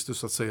följer Kristus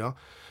så att säga,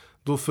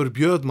 då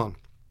förbjöd man.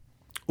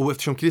 Och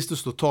eftersom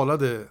Kristus då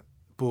talade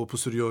på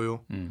Suryoyo,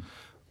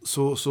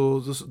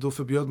 så då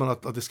förbjöd man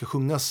att det ska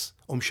sjungas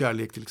om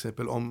kärlek till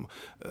exempel, om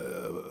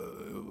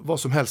vad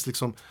som helst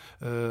liksom.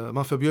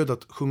 Man förbjöd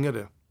att sjunga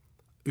det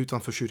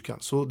utanför kyrkan.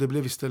 Så det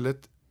blev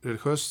istället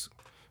religiös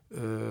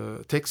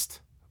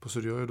text på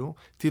Suryoyo då,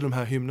 till de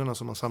här hymnerna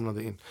som man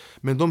samlade in.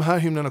 Men de här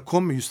hymnerna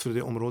kommer just från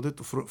det området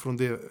och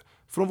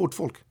från vårt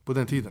folk på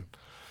den tiden.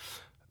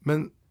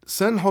 Men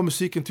sen har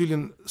musiken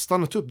tydligen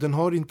stannat upp. Den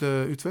har inte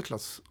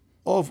utvecklats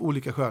av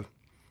olika skäl.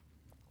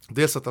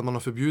 Dels att man har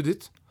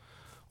förbjudit,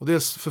 och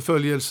dels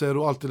förföljelser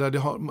och allt det där.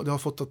 Det har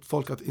fått att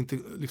folk att inte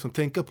liksom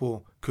tänka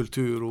på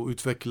kultur och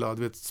utveckla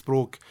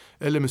språk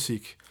eller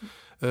musik.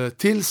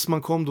 Tills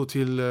man kom då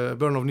till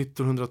början av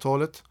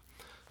 1900-talet,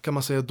 kan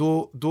man säga,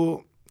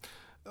 då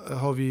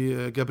har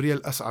vi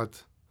Gabriel Assad,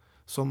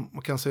 som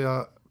man kan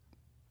säga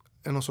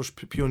är någon sorts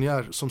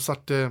pionjär som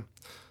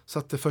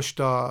satte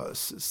första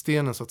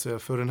stenen så att säga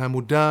för den här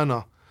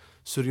moderna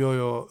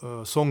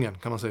Suryoyo-sången,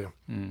 kan man säga.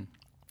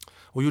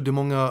 Och gjorde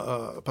många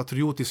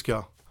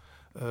patriotiska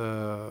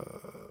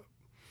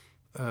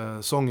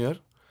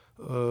sånger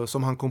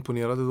som han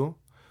komponerade då.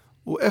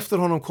 Och efter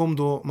honom kom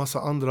då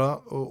massa andra,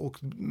 och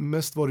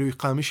mest var det ju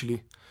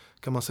Qamishli,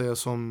 kan man säga,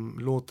 som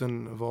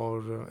låten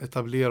var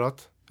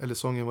etablerad, eller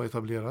sången var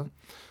etablerad.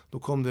 Då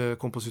kom det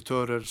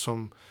kompositörer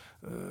som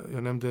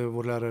jag nämnde,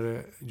 vår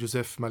lärare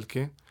Joseph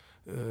Malke,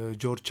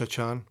 George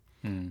Chachan,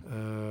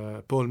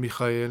 Paul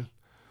Michael,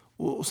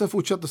 och sen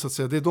fortsatte så att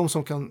säga. Det är de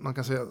som man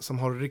kan säga som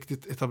har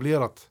riktigt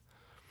etablerat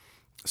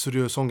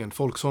Suryoyo-sången,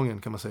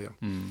 folksången, kan man säga.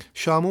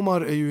 Shah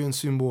Omar är ju en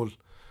symbol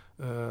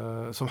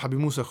som Habib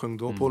Moussa sjöng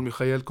då, Paul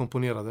Michael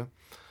komponerade,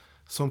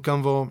 som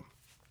kan vara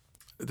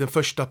den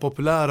första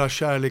populära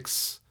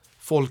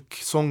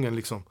kärleksfolksången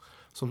liksom.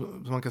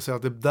 Som man kan säga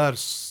att det där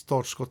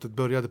startskottet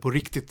började på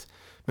riktigt.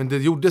 Men det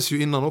gjordes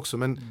ju innan också,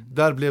 men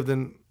där blev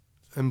det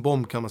en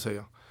bomb, kan man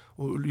säga,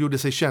 och gjorde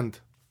sig känd.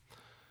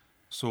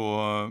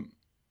 Så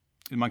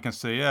man kan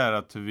säga är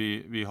att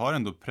vi har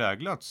ändå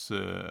präglats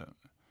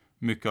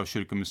mycket av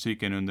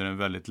kyrkomusiken under en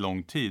väldigt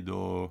lång tid,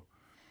 och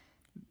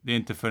det är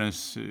inte förrän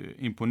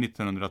in på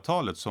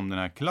 1900-talet som den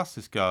här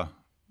klassiska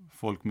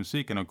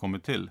folkmusiken har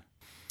kommit till.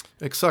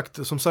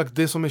 Exakt, som sagt,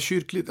 det som är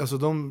kyrkligt, alltså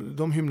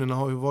de hymnerna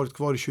har ju varit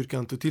kvar i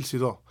kyrkan tills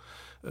idag.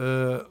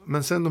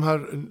 Men sen de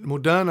här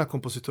moderna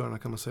kompositörerna,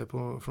 kan man säga,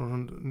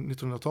 från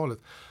 1900-talet,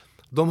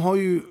 de har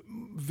ju,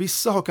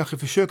 vissa har kanske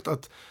försökt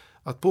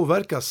att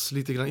påverkas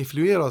lite grann,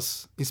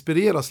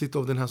 inspireras lite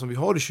av den här som vi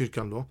har i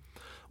kyrkan då,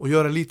 och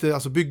göra lite,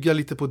 alltså bygga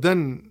lite på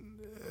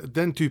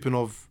den typen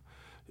av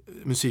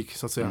musik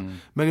så att säga.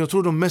 Men jag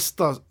tror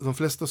de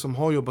flesta som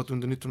har jobbat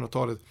under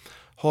 1900-talet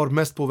har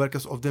mest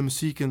påverkats av den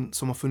musiken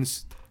som har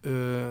funnits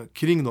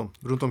kring dem,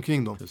 runt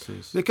omkring dem.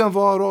 Precis. Det kan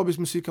vara arabisk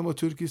musik, det kan vara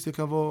turkisk, det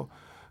kan vara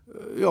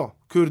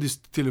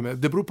kurdiskt till och med.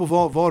 Det beror på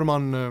var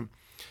man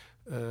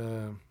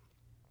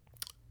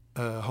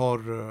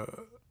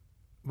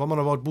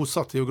har varit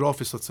bosatt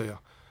geografiskt så att säga.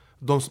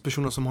 De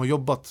personer som har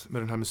jobbat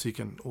med den här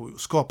musiken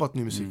och skapat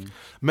ny musik.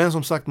 Men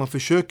som sagt, många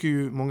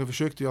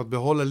försökte ju att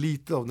behålla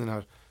lite av den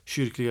här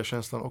kyrkliga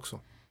känslan också.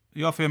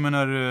 Ja, för jag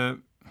menar,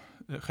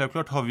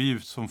 självklart har vi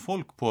som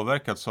folk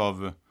påverkats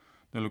av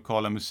den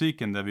lokala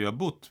musiken där vi har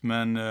bott,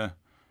 men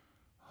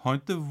har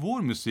inte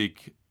vår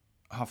musik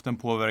haft en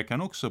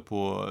påverkan också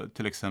på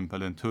till exempel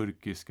den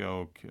turkiska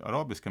och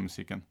arabiska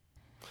musiken?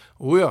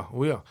 Oh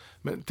ja.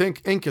 Men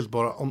tänk enkelt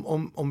bara,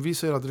 om vi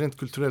säger att rent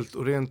kulturellt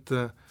och rent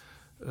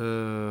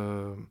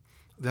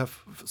det här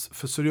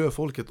för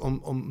Suryoyo-folket,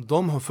 om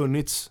de har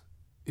funnits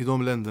i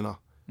de länderna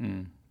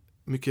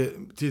mycket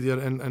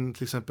tidigare än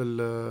till exempel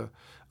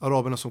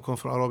araberna som kom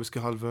från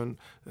arabiska halvön,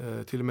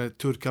 till och med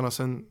turkarna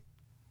sen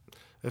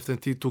efter en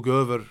tid tog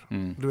över,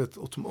 du vet,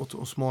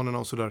 osmanerna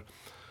och sådär.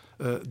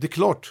 Det är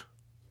klart,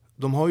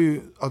 de har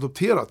ju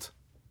adopterat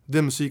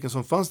den musiken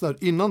som fanns där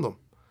innan dem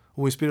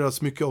och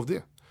inspirerats mycket av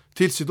det.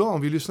 Tills idag,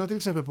 om vi lyssnar till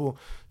exempel på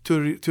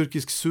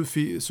turkisk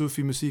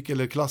sufi-musik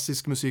eller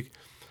klassisk musik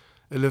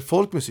eller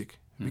folkmusik,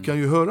 vi kan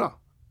ju höra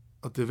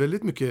att det är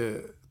väldigt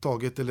mycket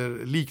taget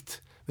eller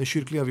likt den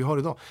kyrkliga vi har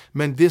idag.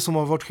 Men det som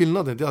har varit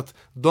skillnaden, det är att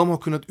de har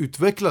kunnat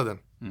utveckla den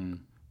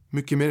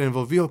mycket mer än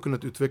vad vi har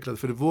kunnat utveckla den.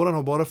 För våran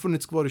har bara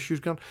funnits kvar i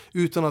kyrkan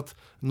utan att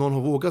någon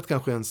har vågat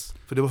kanske ens,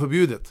 för det var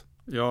förbjudet.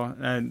 Ja,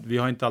 nej, vi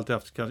har inte alltid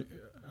haft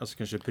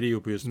kanske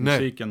prio på just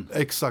musiken.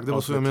 Nej, exakt, det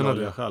var så jag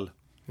menade.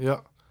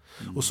 Ja.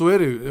 Och så är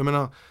det ju, jag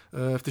menar,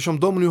 eftersom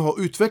de nu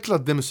har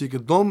utvecklat den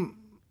musiken de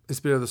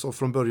inspirerades av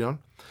från början,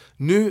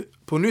 nu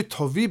på nytt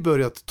har vi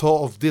börjat ta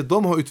av det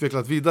de har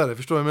utvecklat vidare,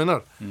 förstår vad jag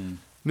menar?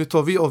 Nu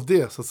tar vi av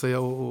det så att säga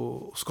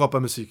och skapar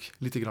musik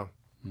lite grann.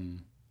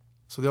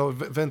 Så det har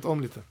vänt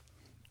om lite.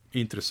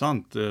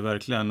 Intressant,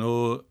 verkligen.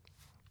 Och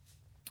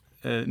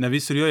när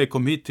vi Suryoyo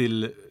kom hit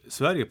till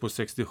Sverige på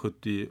 60-,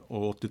 70-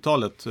 och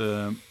 80-talet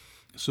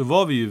så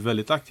var vi ju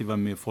väldigt aktiva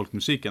med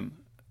folkmusiken.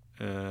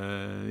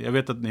 Jag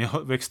vet att när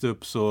jag växte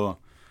upp så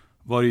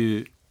var det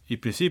ju i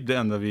princip det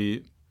enda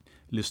vi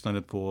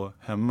lyssnade på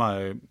hemma,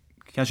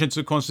 kanske inte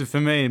så konstigt för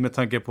mig med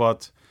tanke på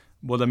att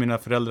båda mina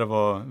föräldrar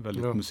var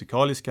väldigt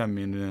musikaliska.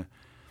 Min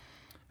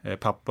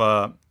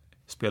pappa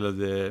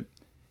spelade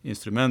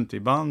instrument i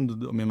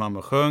band och min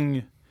mamma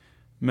sjöng.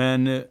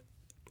 Men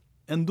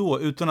ändå,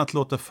 utan att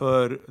låta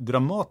för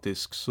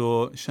dramatisk,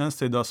 så känns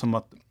det idag som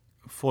att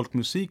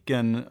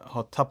folkmusiken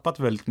har tappat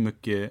väldigt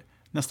mycket,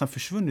 nästan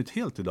försvunnit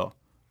helt idag.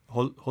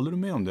 Håller du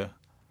med om det?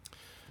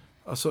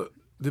 Alltså,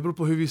 det beror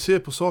på hur vi ser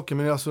på saker,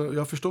 men alltså,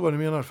 jag förstår vad du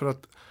menar, för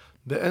att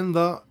det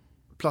enda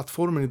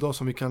plattformen idag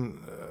som vi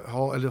kan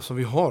ha, eller som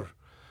vi har,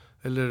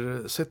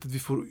 eller sättet vi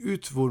får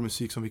ut vår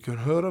musik, som vi kan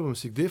höra vår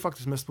musik, det är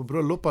faktiskt mest på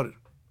bröllopar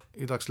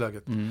i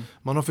dagsläget.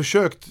 Man har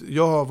försökt,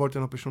 jag har varit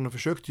en av personerna,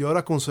 försökt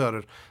göra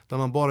konserter där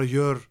man bara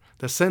gör,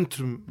 där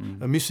centrum,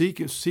 där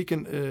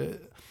musiken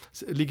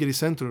ligger i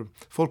centrum.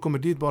 Folk kommer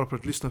dit bara för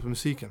att lyssna på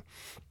musiken.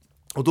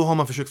 Och då har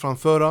man försökt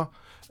framföra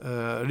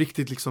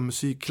riktigt liksom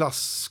musik,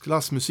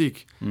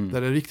 klassmusik,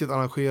 där det är riktigt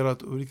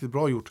arrangerat och riktigt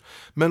bra gjort.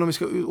 Men om vi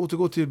ska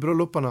återgå till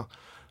brölloparna,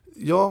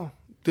 ja,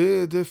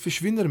 det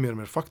försvinner mer och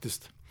mer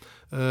faktiskt.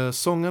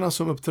 Sångarna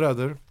som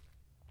uppträder,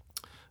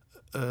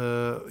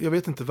 jag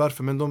vet inte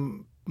varför,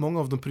 men många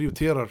av dem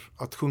prioriterar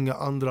att sjunga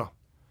andra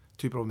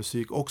typer av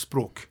musik och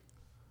språk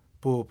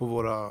på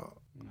våra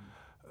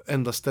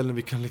enda ställen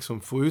vi kan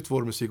liksom få ut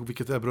vår musik,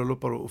 vilket är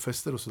bröllopar och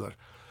fester och sådär.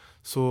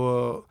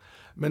 Så,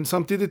 men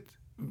samtidigt,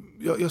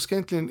 jag ska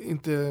egentligen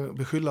inte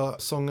beskylla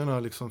sångarna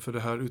liksom för det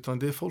här, utan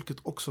det är folket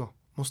också.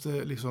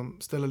 Måste liksom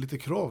ställa lite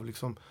krav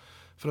liksom.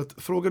 För att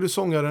frågar du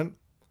sångaren,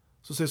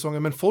 så säger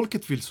sångaren, men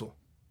folket vill så.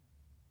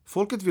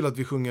 Folket vill att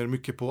vi sjunger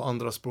mycket på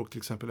andra språk till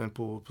exempel än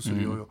på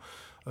syriac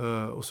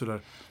och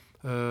sådär.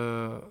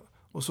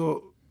 Och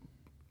så,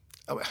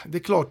 det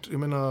är klart, jag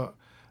menar,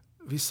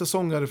 vissa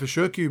sångare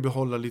försöker ju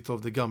behålla lite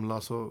av det gamla,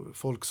 alltså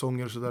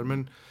folksånger och sådär,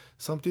 men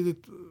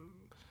samtidigt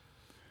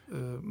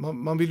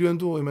man vill ju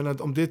ändå, jag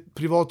menar, om det är ett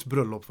privat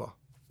bröllop, va,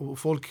 och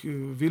folk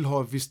vill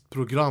ha ett visst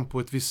program på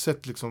ett visst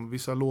sätt liksom,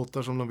 vissa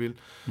låtar som de vill,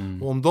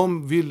 och om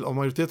de vill, om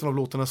majoriteten av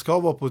låtarna ska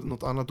vara på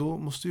något annat, då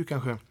måste ju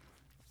kanske,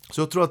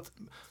 så jag tror att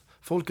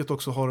folket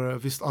också har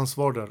ett visst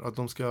ansvar där, att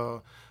de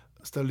ska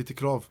ställa lite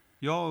krav.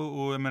 Ja,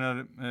 och jag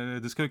menar,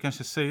 det ska ju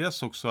kanske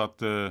sägas också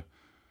att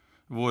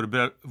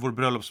vår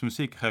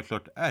bröllopsmusik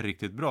självklart är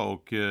riktigt bra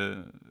och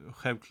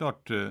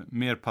självklart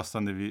mer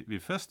passande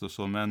vid fest och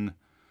så, men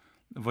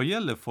vad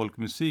gäller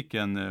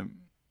folkmusiken,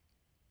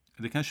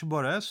 det kanske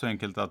bara är så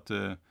enkelt att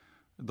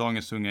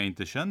dagens unga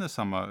inte känner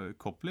samma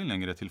koppling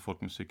längre till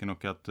folkmusiken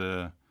och att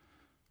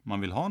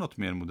man vill ha något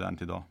mer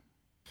modernt idag.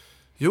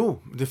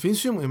 Jo, det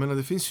finns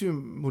ju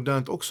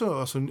modernt också,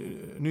 alltså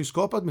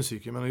nyskapad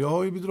musik. Jag menar, jag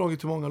har ju bidragit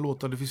till många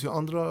låtar, det finns ju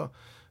andra,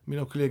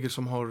 mina kollegor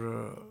som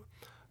har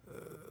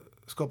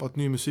skapat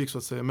ny musik så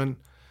att säga, men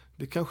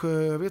det kanske,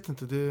 jag vet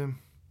inte,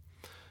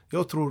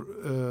 jag tror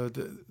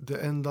det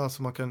enda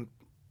som man kan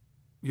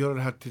göra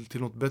det här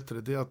till något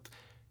bättre, det är att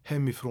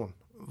hemifrån,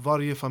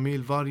 varje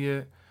familj,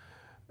 varje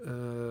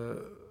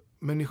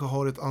människa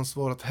har ett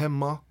ansvar att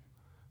hemma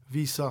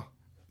visa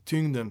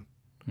tyngden,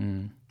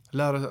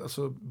 lära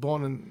alltså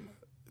barnen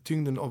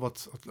tyngden av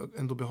att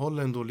ändå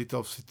behålla ändå lite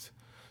av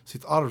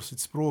sitt arv, sitt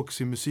språk,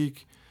 sin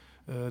musik.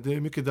 Det är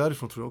mycket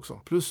därifrån tror jag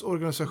också. Plus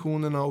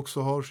organisationerna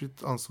också har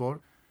sitt ansvar.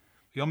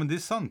 Ja, men det är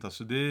sant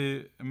alltså. Det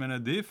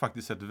är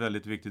faktiskt ett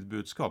väldigt viktigt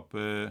budskap.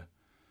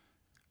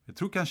 Jag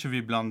tror kanske vi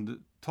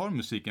ibland tar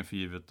musiken för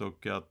givet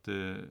och att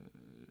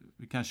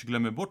vi kanske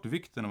glömmer bort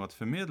vikten av att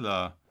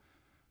förmedla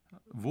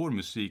vår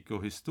musik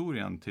och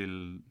historien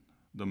till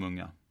de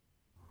unga.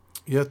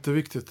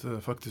 Jätteviktigt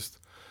faktiskt.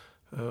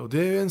 Och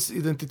det är ens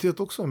identitet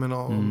också. Jag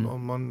menar,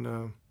 om man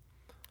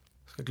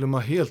ska glömma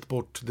helt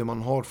bort det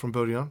man har från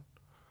början,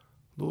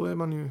 då är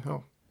man ju,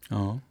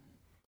 ja.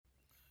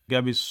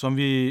 Gabi, som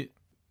vi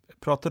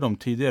pratade om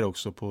tidigare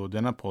också på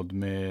denna podd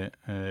med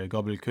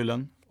Gabriel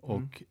Kullen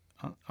och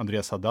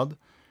Andreas Haddad,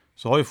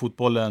 så har ju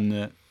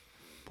fotbollen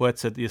på ett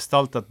sätt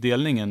gestaltat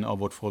delningen av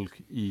vårt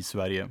folk i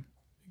Sverige.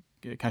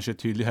 Kanske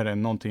tydligare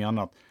än någonting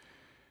annat.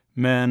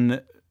 Men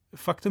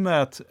faktum är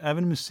att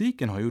även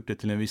musiken har gjort det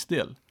till en viss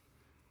del.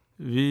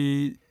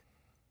 Vi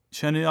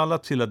känner ju alla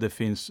till att det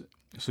finns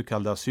så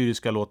kallade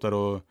syriska låtar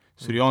och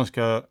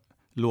syrianska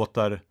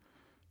låtar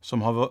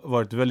som har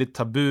varit väldigt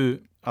tabu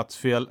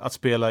att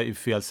spela i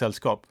fel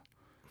sällskap.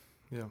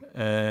 Ja.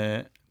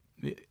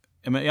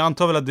 Jag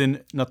antar väl att det är en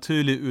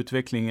naturlig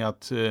utveckling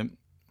att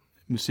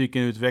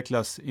musiken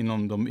utvecklas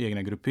inom de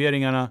egna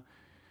grupperingarna.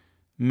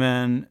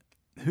 Men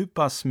hur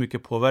pass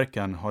mycket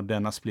påverkan har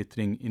denna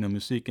splittring inom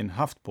musiken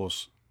haft på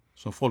oss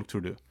som folk,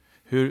 tror du?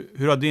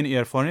 Hur har din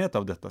erfarenhet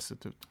av detta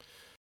sett ut?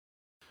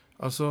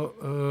 Alltså,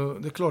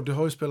 det är klart, det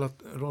har ju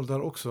spelat roll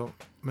där också.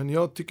 Men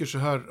jag tycker så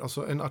här,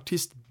 alltså en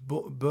artist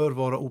bör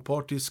vara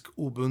opartisk,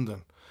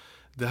 obunden.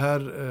 Det här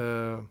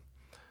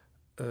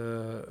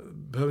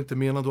behöver inte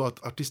mena då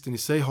att artisten i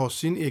sig har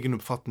sin egen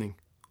uppfattning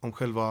om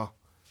själva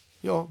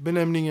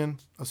benämningen,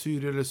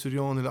 assyrier eller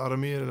syrian eller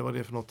arameer eller vad det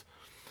är för något.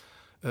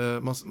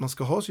 Man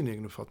ska ha sin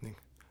egen uppfattning.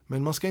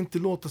 Men man ska inte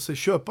låta sig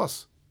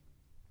köpas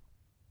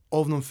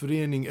av någon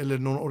förening eller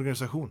någon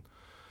organisation.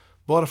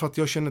 Bara för att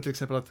jag känner till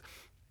exempel att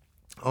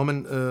ja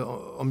men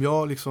om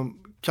jag liksom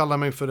kallar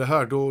mig för det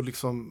här, då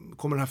liksom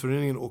kommer den här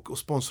föreningen och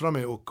sponsrar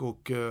mig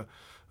och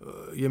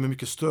ger mig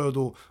mycket stöd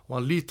och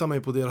anlitar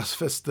mig på deras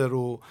fester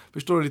och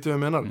förstår du lite vad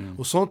jag menar?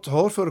 Och sånt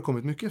har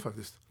förekommit mycket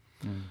faktiskt.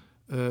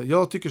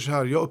 Jag tycker så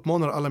här, jag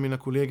uppmanar alla mina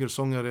kollegor,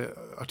 sångare,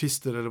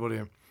 artister eller vad det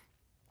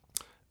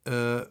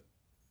är.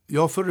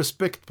 Jag har för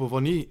respekt på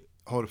vad ni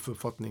har för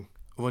uppfattning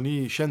och vad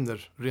ni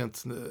känner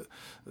rent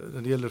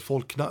när det gäller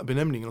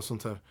folkbenämningen och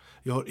sånt här.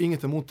 Jag har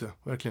inget emot det,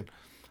 verkligen.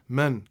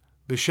 Men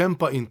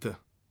bekämpa inte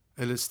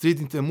eller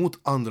strid inte emot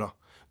andra.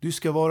 Du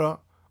ska vara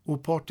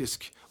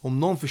opartisk. Om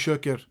någon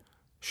försöker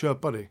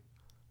köpa dig,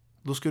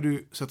 då ska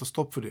du sätta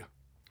stopp för det.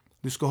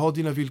 Du ska ha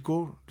dina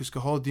villkor, du ska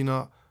ha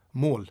dina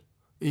mål.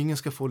 Ingen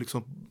ska få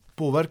liksom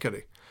påverka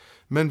dig.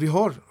 Men vi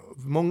har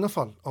många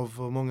fall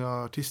av många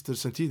artister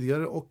sedan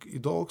tidigare och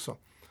idag också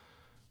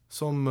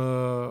som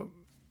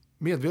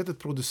medvetet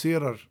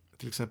producerar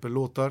till exempel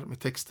låtar med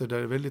texter där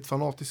är väldigt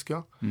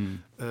fanatiska.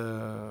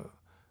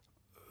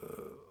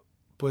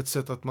 På ett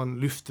sätt att man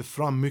lyfter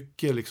fram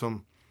mycket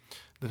liksom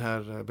den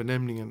här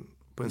benämningen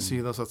på en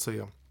sida så att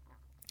säga.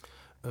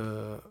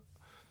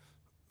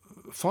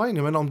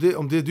 Fine, men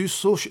om det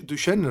du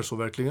känner så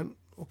verkligen,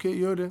 okej,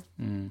 gör det.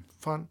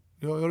 Fan,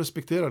 jag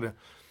respekterar det.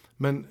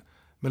 Men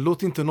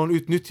låt inte någon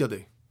utnyttja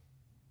dig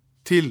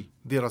till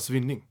deras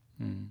vinning.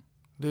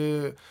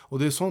 Och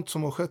det är sånt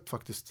som har skett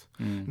faktiskt.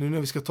 Nu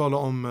när vi ska tala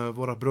om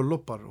våra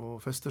bröllopar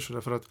och fester så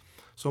därför att,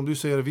 som du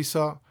säger,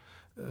 vissa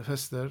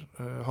fester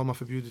har man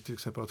förbjudit till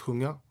exempel att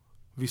sjunga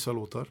vissa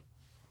låtar.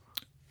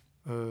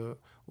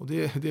 Och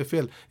det är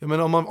fel. Jag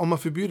menar, om man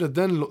förbjuder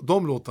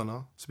de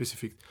låtarna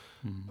specifikt,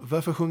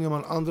 varför sjunger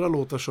man andra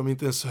låtar som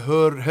inte ens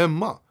hör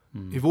hemma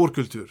i vår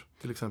kultur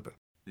till exempel?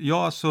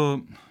 Ja,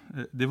 alltså,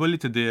 det var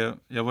lite det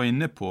jag var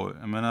inne på.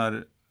 Jag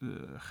menar,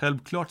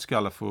 självklart ska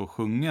alla få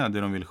sjunga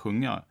det de vill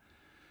sjunga.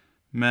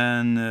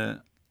 Men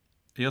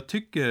jag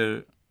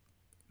tycker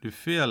det är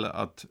fel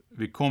att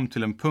vi kom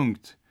till en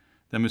punkt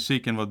där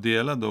musiken var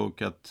delad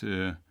och att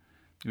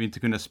vi inte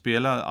kunde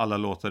spela alla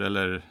låtar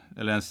eller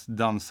ens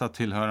dansa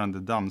tillhörande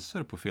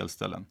danser på fel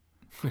ställen.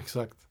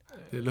 Exakt,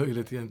 det är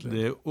löjligt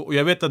egentligen. Och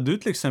jag vet att du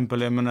till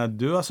exempel, jag menar,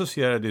 du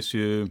associerades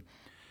ju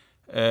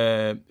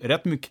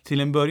rätt mycket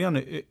till en början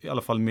i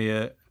alla fall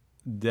med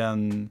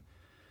den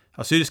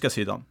assyriska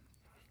sidan.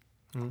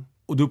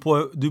 Och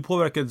du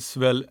påverkades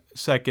väl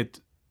säkert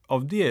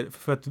av det,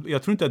 för att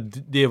jag tror inte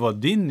att det var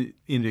din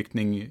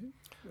inriktning.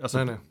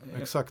 Alltså, nej,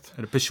 exakt.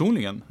 Är det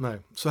personligen? Nej,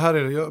 så här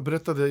är det. Jag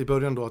berättade i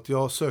början då att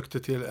jag sökte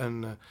till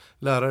en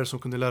lärare som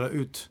kunde lära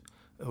ut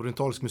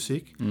orientalisk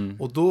musik.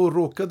 Och då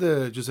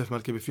råkade Joseph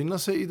Melke befinna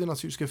sig i den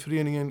assyriska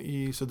föreningen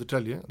i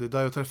Södertälje. Det är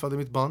där jag träffade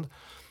mitt band.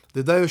 Det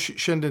är där jag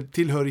kände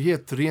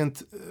tillhörighet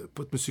rent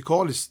på ett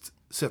musikaliskt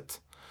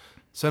sätt.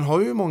 Sen har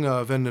jag ju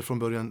många vänner från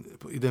början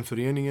i den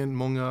föreningen,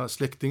 många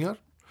släktingar.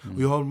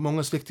 Och jag har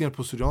många släktingar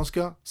på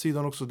syrianska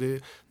sidan också.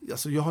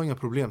 Alltså jag har inga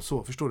problem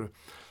så, förstår du.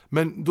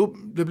 Men då,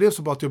 det blev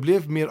så bara att jag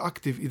blev mer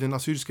aktiv i den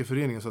assyriska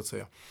föreningen så att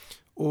säga.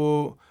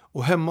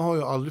 Och hemma har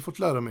jag aldrig fått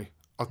lära mig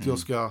att jag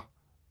ska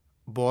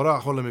bara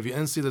hålla mig vid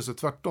en sida, så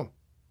tvärtom.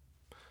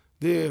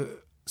 Det är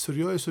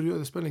seriöst,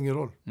 det spelar ingen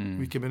roll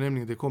vilken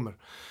benämning det kommer.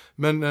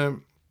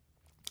 Men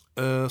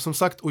som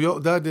sagt,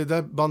 och det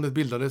där bandet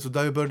bildades och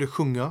där jag började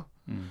sjunga.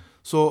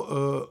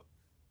 Så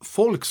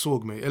folk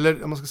såg mig,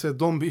 eller man ska säga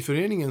de i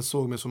föreningen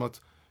såg mig som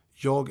att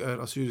jag är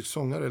assyrisk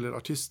sångare eller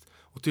artist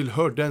och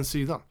tillhör den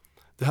sidan.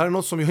 Det här är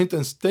något som jag inte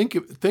ens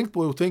tänkt på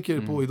och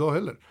tänker på idag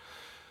heller.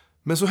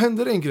 Men så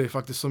hände det en grej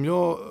faktiskt som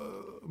jag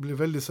blev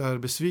väldigt så här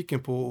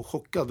besviken på och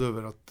chockad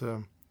över att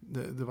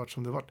det var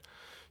som det var.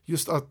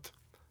 Just att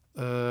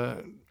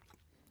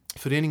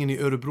föreningen i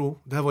Örebro,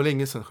 det här var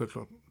länge sedan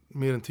självklart,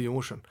 mer än 10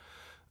 år sedan,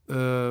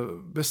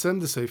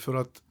 bestämde sig för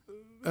att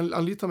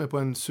anlita mig på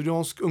en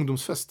syriansk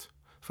ungdomsfest.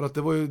 För att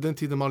det var ju den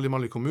tiden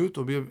Malli kom ut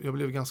och jag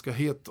blev ganska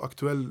het och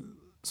aktuell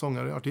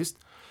sångare, artist.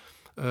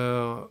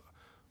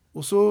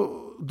 Och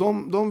så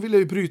de ville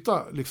ju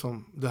bryta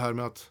liksom det här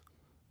med att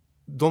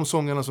de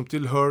sångarna som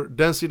tillhör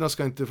den sidan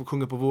ska inte få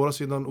sjunga på våra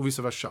sidan och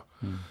vice versa.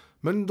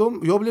 Men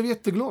jag blev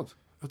jätteglad.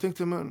 Jag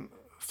tänkte, men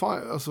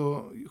fan,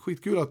 alltså,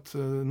 skitkul att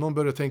någon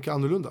började tänka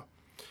annorlunda.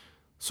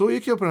 Så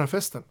gick jag på den här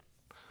festen.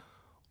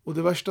 Och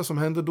det värsta som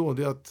hände då,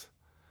 det är att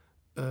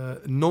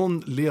någon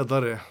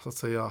ledare så att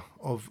säga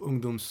av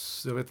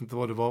jag vet inte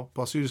vad det var,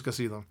 på assyriska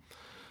sidan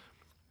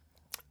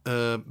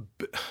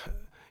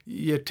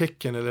ger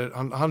tecken, eller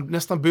han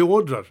nästan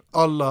beordrar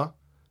alla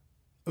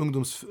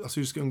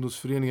assyriska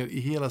ungdomsföreningar i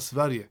hela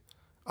Sverige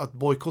att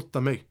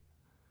bojkotta mig.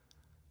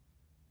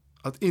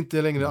 Att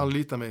inte längre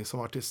anlita mig som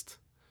artist.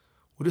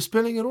 Och det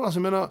spelar ingen roll, alltså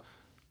jag menar,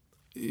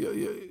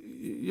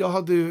 jag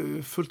hade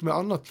följt med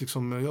annat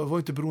liksom. Jag var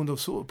inte beroende av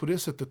så på det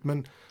sättet,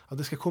 men att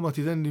det ska komma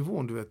till den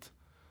nivån, du vet.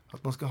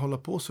 Att man ska hålla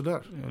på så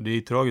där. Ja, det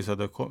är tragiskt att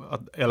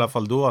i alla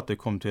fall då att det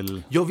kom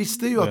till. Jag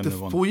visste ju att det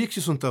pågick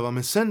ju sånt där, va?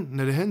 Men sen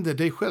när det händer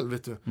dig själv,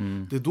 vet du.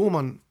 Det är då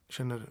man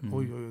känner,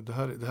 oj, det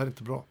här är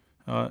inte bra.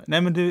 Ja,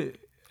 nej men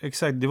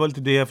exakt, det var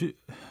lite det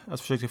jag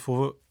försökte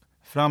få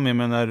fram. Jag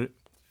menar,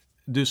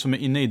 du som är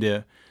inne i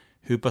det,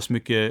 hur pass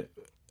mycket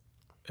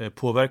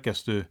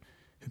påverkas du?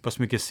 Hur pass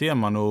mycket ser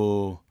man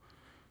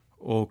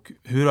och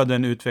hur har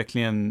den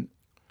utvecklingen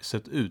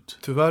sett ut?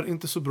 Tyvärr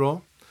inte så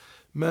bra.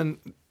 Men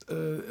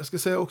jag ska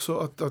säga också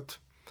att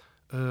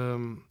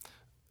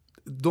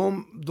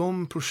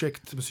de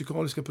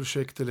musikaliska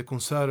projekt eller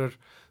konserter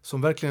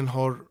som verkligen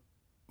har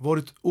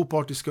varit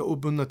opartiska och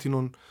bundna till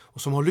någon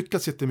och som har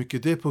lyckats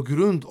jättemycket, det är på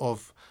grund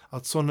av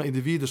att sådana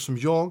individer som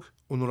jag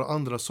och några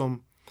andra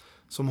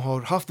som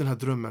har haft den här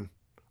drömmen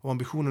och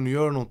ambitionen att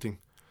göra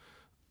någonting.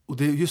 Och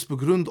det är just på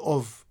grund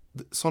av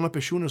sådana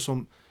personer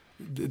som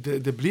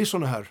det blir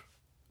sådana här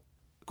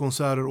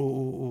konserter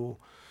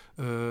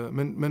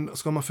men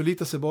ska man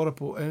förlita sig bara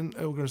på en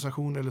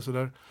organisation eller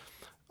sådär,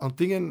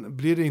 antingen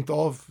blir det inte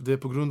av det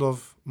på grund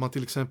av man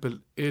till exempel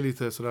är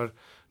lite sådär,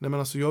 nej men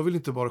alltså jag vill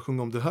inte bara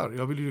sjunga om det här,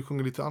 jag vill ju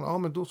sjunga lite annat, ja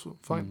men då så,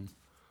 fine.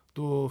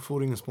 Då får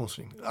du ingen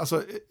sponsring.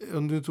 Alltså,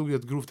 nu tog jag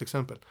ett grovt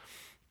exempel.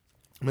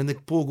 Men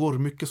det pågår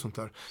mycket sånt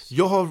här.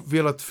 Jag har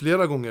velat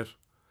flera gånger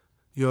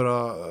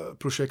göra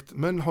projekt,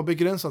 men har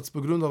begränsats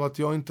på grund av att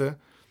jag inte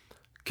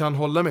kan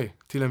hålla mig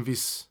till en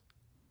viss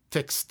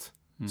text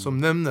som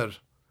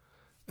nämner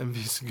en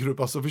viss grupp.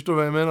 Alltså, förstår du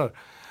vad jag menar?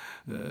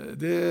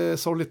 Det är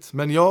sorgligt.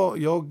 Men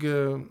jag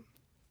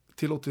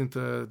tillåter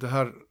inte det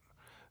här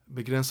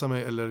begränsa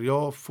mig, eller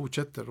jag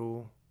fortsätter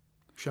och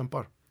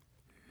kämpar.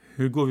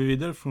 Hur går vi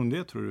vidare från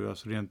det, tror du?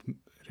 Alltså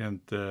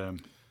rent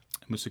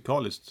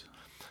musikaliskt?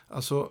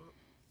 Alltså,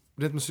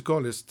 rent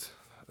musikaliskt.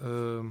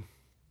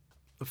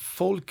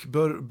 Folk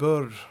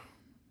bör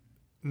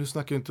nu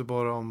snackar jag inte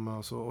bara om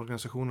alltså,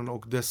 organisationen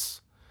och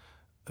dess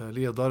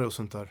ledare och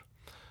sånt där.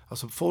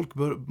 Alltså folk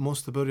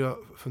måste börja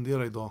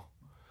fundera idag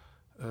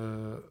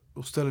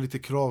och ställa lite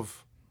krav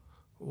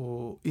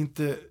och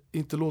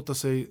inte låta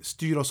sig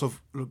styras av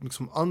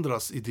liksom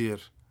andras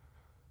idéer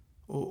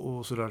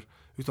och sådär,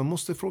 utan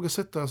måste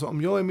ifrågasätta. Alltså,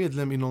 om jag är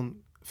medlem i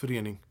någon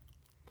förening,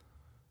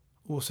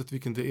 oavsett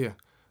vilken det är,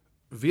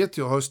 vet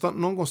jag, har jag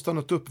någon gång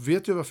stannat upp,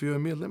 vet jag varför jag är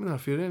medlem i den här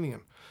föreningen?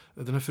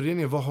 Den här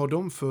föreningen, vad har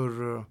de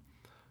för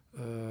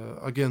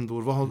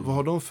agendor? Vad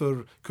har de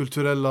för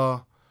kulturella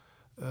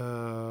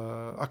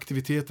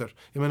aktiviteter?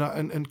 Jag menar,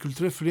 en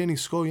kulturell förening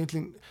ska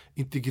egentligen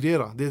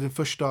integrera. Det är den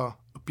första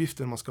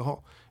uppgiften man ska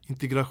ha.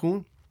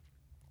 Integration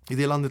i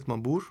det landet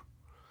man bor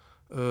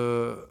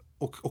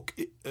och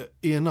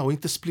ena och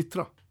inte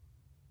splittra.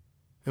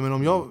 Jag menar,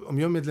 om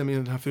jag är medlem i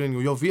den här föreningen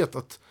och jag vet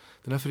att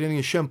den här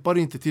föreningen kämpar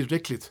inte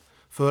tillräckligt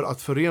för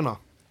att förena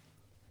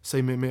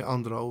sig med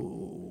andra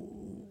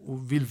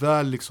och vill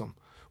väl liksom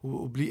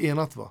och bli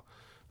enat, va?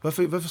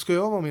 Varför ska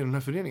jag vara med i den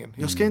här föreningen?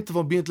 Jag ska inte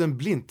vara medlem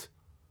blint.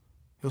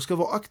 Jag ska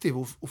vara aktiv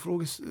och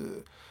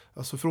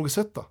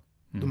frågesätta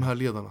de här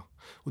ledarna.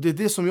 Och det är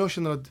det som jag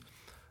känner att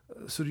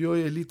så jag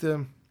är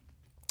lite,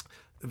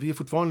 vi är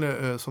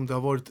fortfarande som det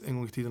har varit en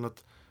gång i tiden,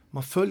 att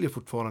man följer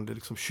fortfarande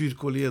liksom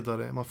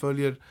kyrkoledare, man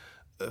följer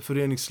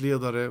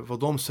föreningsledare, vad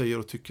de säger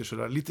och tycker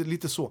sådär.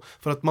 Lite så.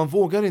 För att man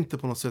vågar inte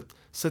på något sätt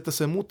sätta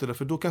sig emot det där,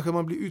 för då kanske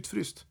man blir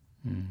utfryst.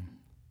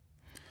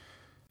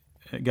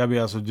 Gabi,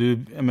 alltså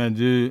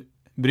du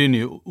brinner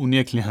ju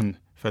onekligen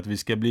för att vi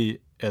ska bli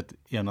ett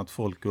enat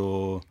folk,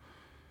 och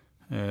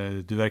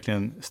du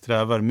verkligen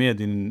strävar med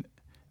din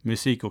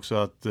musik också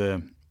att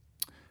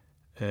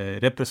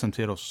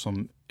representera oss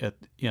som ett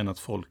enat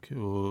folk.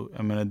 Och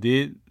jag menar,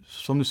 det är,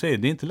 som du säger,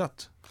 det är inte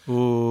lätt.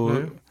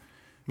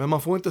 Men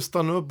man får inte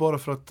stanna upp bara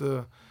för att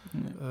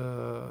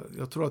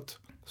jag tror att,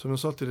 som jag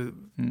sa till dig,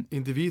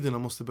 individerna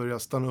måste börja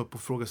stanna upp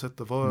och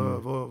frågasätta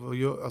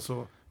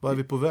vad är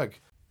vi på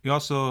väg? Ja,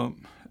 alltså,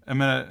 jag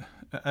menar,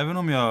 även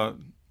om jag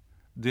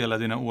delar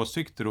dina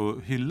åsikter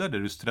och hyllar det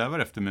du strävar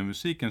efter med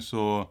musiken,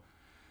 så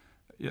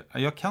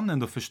jag kan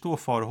ändå förstå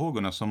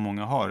farhågorna som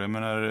många har. Jag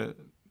menar,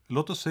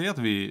 låt oss säga att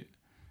vi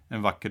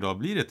en vacker dag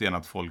blir ett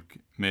enat folk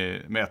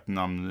med ett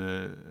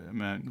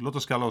namn, låt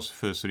oss kalla oss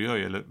för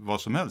Syriöj eller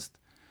vad som helst.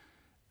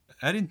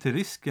 Är inte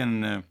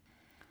risken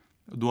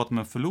då att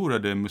man förlorar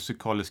det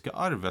musikaliska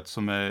arvet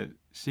som är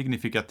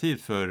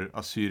signifikativt för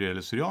assyrier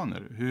eller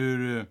syrianer?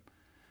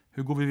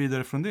 Hur går vi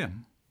vidare från det?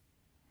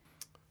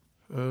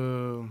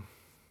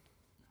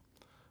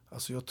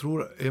 Alltså jag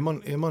tror,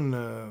 är man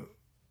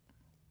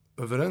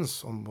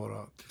överens om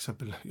bara, till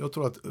exempel, jag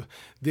tror att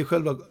det är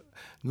själva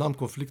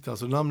namnkonflikten,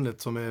 alltså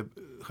namnet som är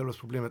själva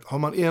problemet. Har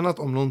man enat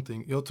om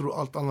någonting, jag tror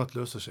allt annat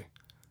löser sig.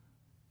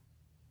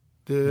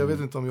 Jag vet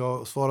inte om jag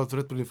har svarat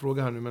rätt på din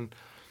fråga här nu, men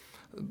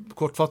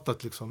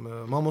kortfattat liksom,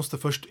 man måste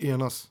först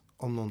enas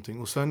om någonting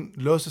och sen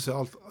löser sig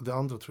allt det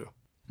andra, tror jag.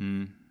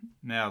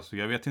 Nej, alltså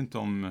jag vet inte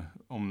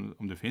om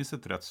det finns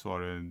ett rätt svar.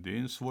 Det är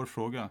en svår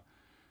fråga.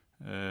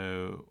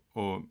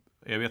 Och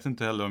jag vet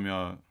inte heller om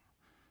jag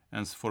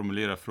ens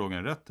formulerar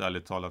frågan rätt,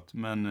 ärligt talat.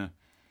 Men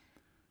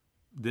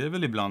det är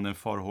väl ibland en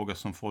farhåga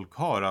som folk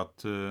har,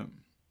 att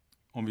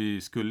om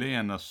vi skulle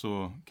enas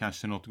så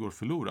kanske något går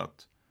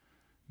förlorat.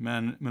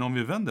 Men om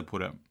vi vänder på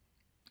det,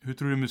 hur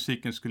tror du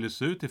musiken skulle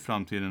se ut i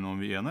framtiden om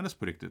vi enades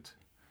på riktigt?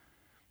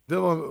 Det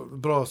var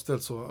bra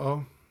ställt så.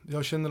 Ja,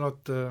 jag känner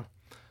att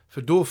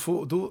för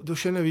då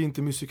känner vi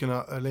inte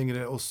musikerna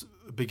längre oss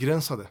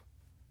begränsade.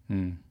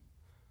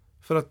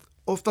 För att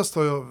oftast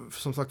har jag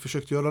som sagt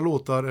försökt göra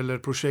låtar eller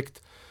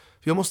projekt.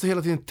 För jag måste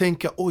hela tiden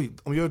tänka, oj,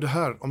 om jag gör det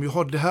här, om jag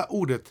har det här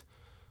ordet,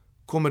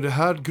 kommer det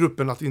här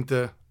gruppen att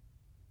inte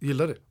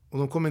gilla det. Och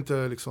de kommer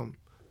inte liksom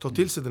ta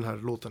till sig den här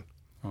låten.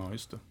 Ja,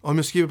 just det. Om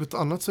jag skriver på ett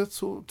annat sätt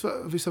så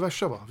vice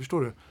versa, va?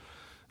 Förstår du?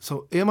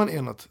 Så är man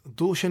enat,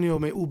 då känner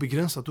jag mig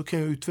obegränsad. Då kan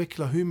jag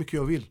utveckla hur mycket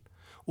jag vill.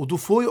 Och då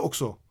får jag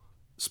också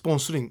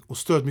sponsring och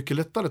stöd mycket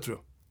lättare, tror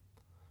jag.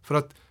 För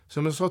att,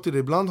 som jag sa till dig,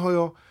 ibland har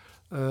jag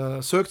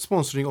sökt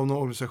sponsring av någon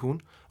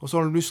organisation och så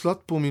har de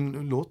lyssnat på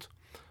min låt.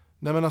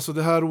 Nej, men alltså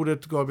det här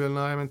ordet, Gabriel,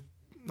 nej,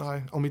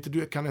 om inte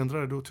du kan ändra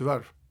det då,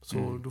 tyvärr,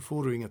 så då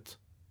får du inget.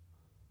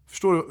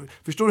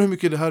 Förstår du hur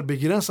mycket det här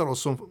begränsar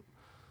oss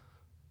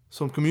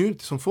som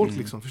community, som folk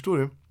liksom, förstår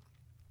du?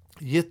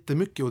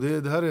 Jättemycket, och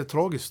det här är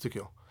tragiskt, tycker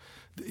jag.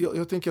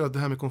 Jag tänker att det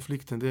här med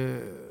konflikten,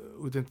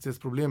 och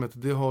identitetsproblemet,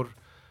 det har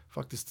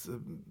faktiskt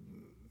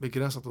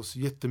begränsat oss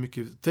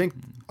jättemycket. Tänk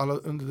alla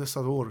under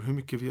dessa år hur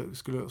mycket vi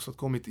skulle ha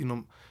kommit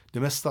inom det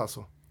mesta,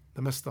 alltså.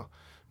 Det mesta.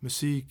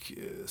 Musik,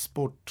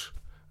 sport,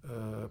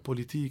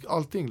 politik,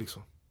 allting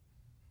liksom.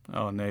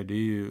 Ja, nej, det är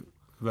ju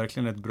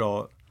verkligen ett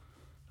bra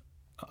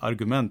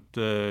argument.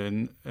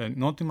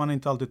 Någonting man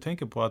inte alltid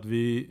tänker på, att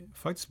vi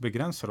faktiskt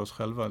begränsar oss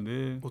själva.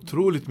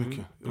 Otroligt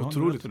mycket.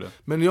 Otroligt.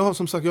 Men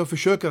jag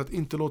försöker att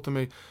inte låta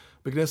mig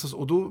begränsas,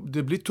 och då,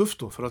 det blir tufft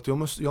då, för att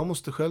jag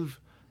måste själv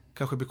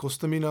kanske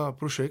bekosta mina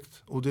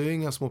projekt, och det är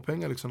inga små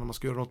pengar liksom när man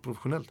ska göra något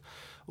professionellt.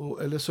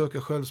 Eller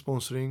söka själv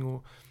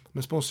sponsring,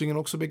 men sponsringen är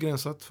också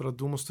begränsat, för att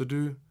då måste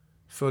du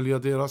följa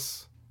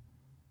deras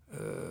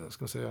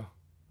ska man säga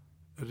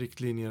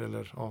riktlinjer,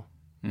 eller ja.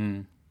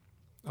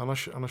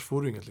 Annars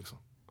får du inget liksom.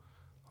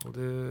 Och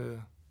det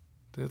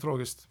är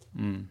tragiskt.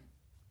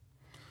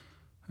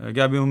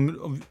 Gabi,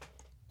 om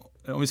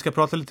vi ska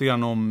prata lite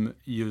grann om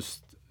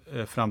just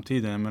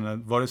framtiden. Jag menar,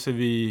 vare sig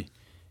vi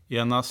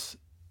enas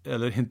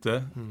eller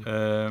inte.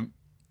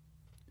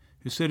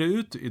 Hur ser det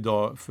ut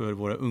idag för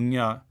våra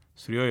unga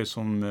syrier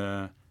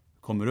som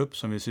kommer upp,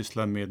 som vill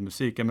syssla med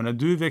musik? Jag menar,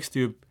 du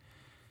växte upp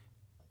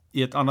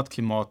i ett annat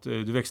klimat.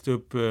 Du växte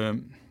upp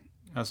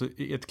alltså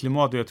i ett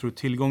klimat där jag tror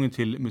tillgången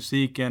till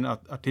musiken,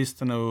 att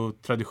artisterna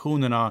och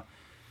traditionerna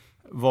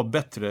var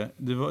bättre.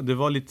 Det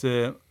var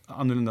lite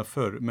annorlunda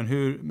förr.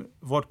 Men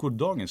vart går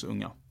dagens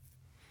unga?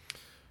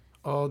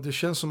 Ja, det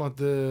känns som att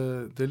det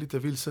är lite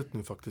vilset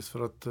nu faktiskt.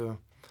 För att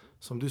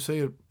som du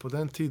säger, på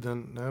den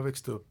tiden när jag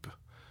växte upp,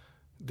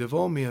 det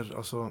var mer,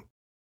 alltså,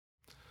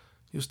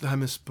 just det här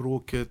med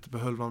språket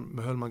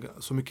behöll man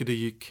så mycket det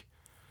gick.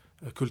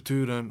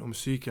 Kulturen och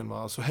musiken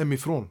var alltså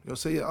hemifrån. Jag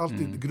säger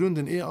alltid,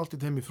 grunden är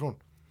alltid hemifrån.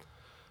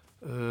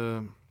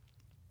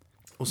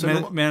 Och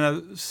sen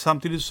men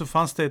samtidigt så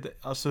fanns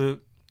det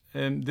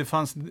det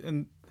fanns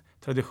en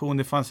tradition,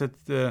 det fanns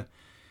ett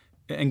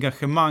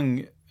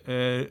engagemang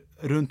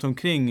runt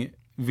omkring,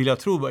 vill jag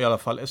tro i alla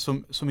fall,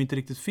 som inte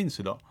riktigt finns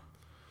idag.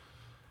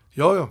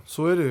 Ja,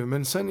 så är det ju.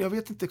 Men sen, jag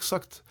vet inte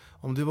exakt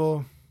om det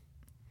var...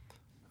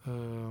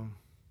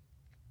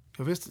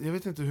 Jag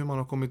vet inte hur man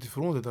har kommit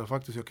ifrån det där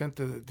faktiskt. Jag kan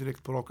inte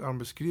direkt på rak arm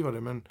beskriva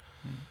det.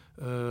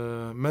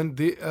 Men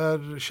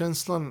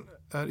känslan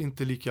är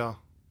inte lika...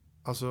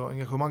 Alltså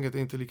engagemanget är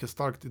inte lika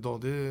starkt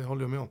idag. Det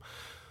håller jag med om.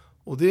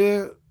 Och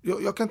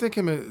jag kan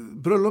tänka mig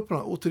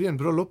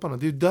brölloparna.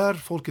 Det är där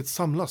folket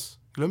samlas.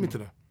 Glöm inte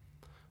det.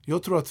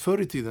 Jag tror att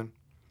förr i tiden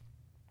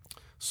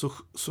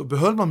så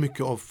behöll man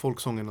mycket av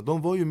folksångerna.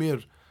 De var ju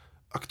mer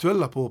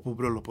aktuella på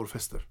bröllop och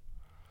fester.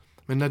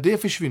 Men när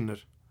det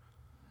försvinner,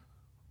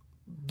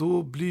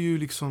 då blir ju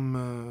liksom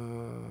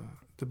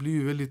det blir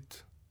ju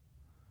väldigt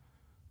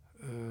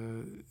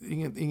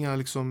inga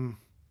liksom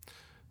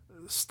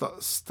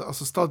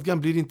alltså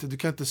stadgan blir inte, du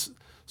kan inte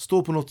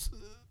stå på något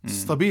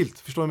stabilt,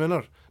 förstår du vad jag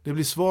menar? Det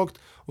blir svagt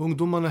och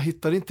ungdomarna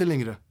hittar inte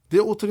längre. Det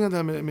är återigen det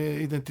här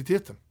med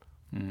identiteten.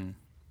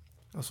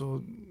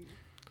 Alltså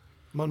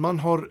man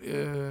har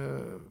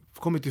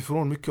kommit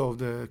ifrån mycket av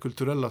det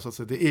kulturella, så att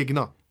säga, det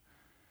egna.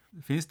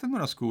 Finns det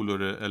några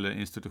skolor eller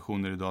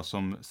institutioner idag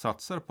som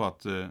satsar på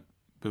att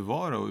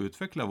bevara och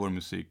utveckla vår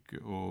musik,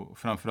 och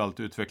framförallt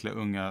utveckla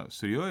unga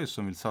syrier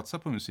som vill satsa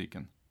på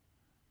musiken?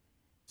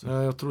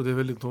 Jag tror det är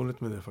väldigt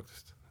dåligt med det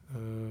faktiskt.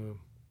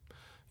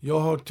 Jag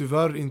har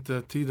tyvärr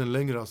inte tiden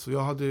längre. Alltså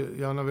jag hade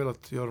gärna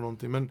velat göra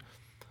någonting, men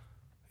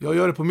jag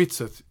gör det på mitt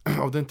sätt.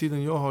 Av den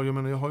tiden jag har, jag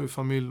menar, jag har ju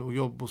familj och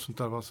jobb och sånt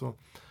där, va? Så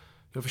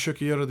jag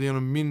försöker göra det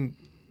genom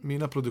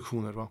mina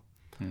produktioner, va?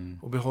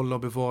 Och behålla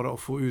och bevara och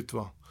få ut,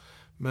 va?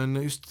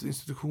 Men just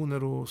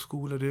institutioner och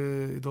skolor,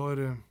 idag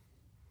är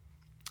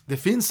det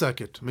finns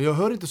säkert, men jag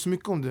hör inte så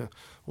mycket om det.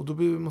 Och då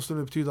måste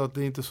det betyda att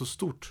det inte är så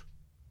stort.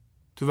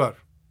 Tyvärr.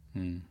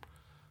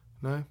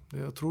 Nej,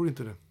 jag tror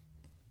inte det.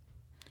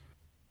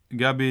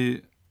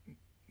 Gabi,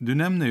 du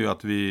nämner ju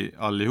att vi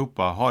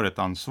allihopa har ett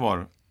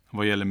ansvar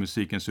vad gäller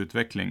musikens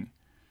utveckling.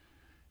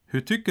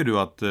 Hur tycker du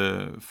att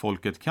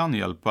folket kan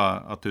hjälpa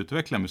att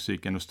utveckla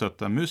musiken och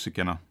stötta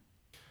musikerna?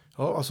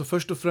 Ja, alltså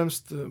först och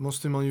främst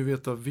måste man ju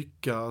veta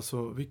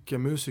vilka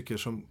musiker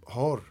som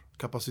har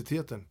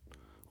kapaciteten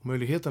och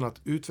möjligheten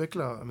att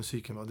utveckla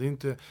musiken. Va? Det är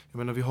inte, jag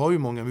menar, vi har ju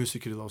många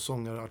musiker idag,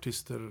 sångare,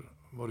 artister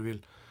vad du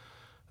vill.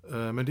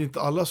 Men det är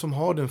inte alla som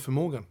har den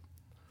förmågan.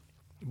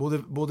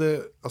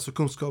 Både alltså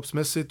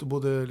kunskapsmässigt och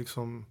både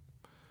liksom,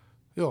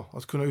 ja,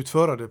 att kunna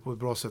utföra det på ett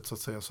bra sätt så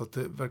att säga. Så att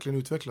det verkligen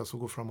utvecklas och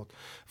går framåt.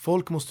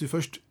 Folk måste ju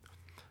först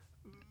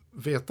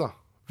veta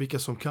vilka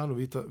som kan och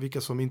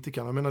vilka som inte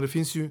kan. Jag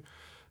menar,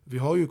 vi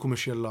har ju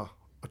kommersiella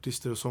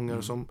artister och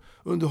sångare som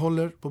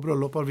underhåller på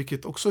bröllopar,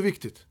 vilket också är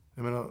viktigt.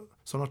 Jag menar,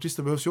 sådana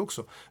artister behövs ju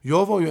också.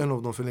 Jag var ju en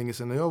av dem för länge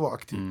sedan när jag var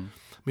aktiv.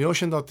 Men jag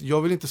kände att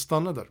jag vill inte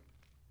stanna där.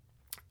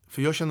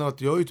 För jag känner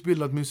att jag är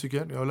utbildad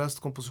musiker, jag har läst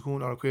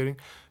komposition, arrangering.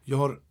 Jag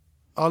har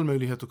all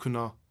möjlighet att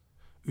kunna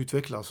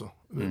utveckla alltså,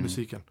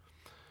 musiken.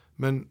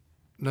 Men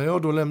när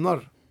jag då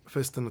lämnar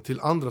festerna till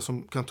andra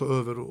som kan ta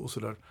över och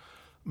sådär.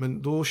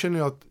 Men då känner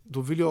jag att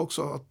då vill jag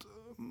också att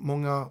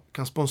många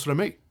kan sponsra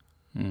mig.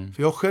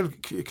 För jag själv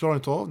klarar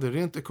inte av det,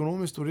 rent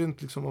ekonomiskt och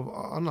rent liksom av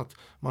annat.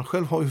 Man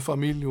själv har ju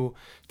familj och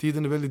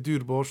tiden är väldigt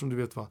dyrbar som du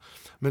vet va.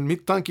 Men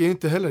mitt tanke är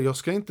inte heller,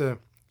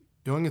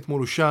 jag har inget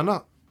mål att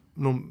tjäna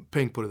någon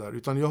peng på det där.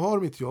 Utan jag har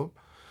mitt jobb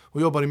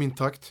och jobbar i min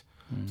takt.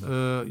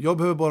 Jag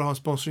behöver bara ha en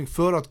sponsring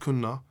för att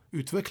kunna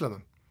utveckla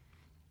den.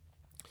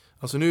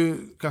 Alltså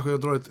nu kanske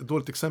jag drar ett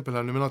dåligt exempel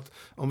här nu, men att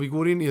om vi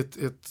går in i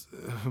ett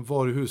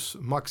varuhus,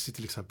 Maxi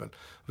till exempel.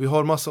 Vi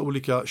har massa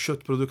olika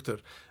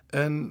köttprodukter.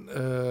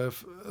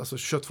 Alltså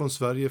kött från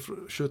Sverige,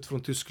 kött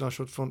från Tyskland,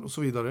 kött från och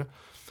så vidare.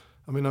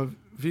 Jag menar,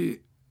 vi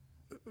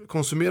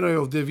konsumerar ju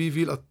av det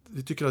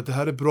vi tycker att det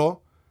här är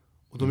bra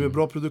och de gör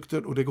bra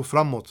produkter och det går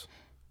framåt.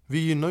 Vi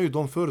gynnar ju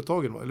de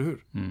företagen, eller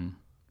hur?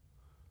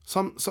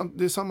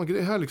 Det är samma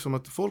grej här liksom,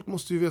 att folk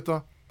måste ju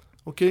veta,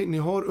 okej, ni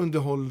har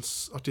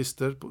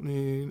underhållsartister,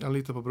 ni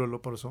anlitar på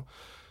bröllopar och så,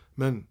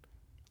 men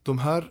de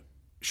här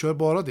kör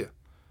bara det.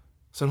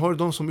 Sen har du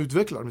de som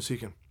utvecklar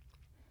musiken.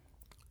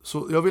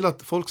 Så jag vill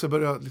att folk ska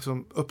börja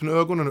liksom öppna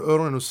ögonen och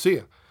öronen och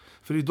se.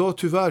 För idag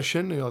tyvärr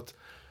känner jag att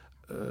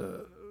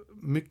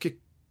mycket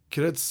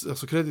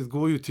kredit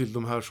går ju till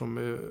de här som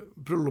är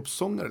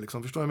bröllopssångare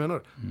liksom, förstår vad jag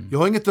menar? Jag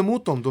har inget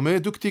emot dem, de är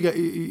duktiga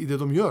i det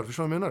de gör,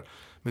 förstår vad jag menar?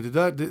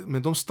 Men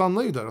men de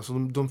stannar ju där, alltså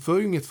de för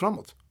ju inget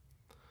framåt.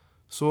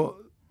 Så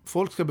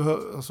folk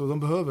de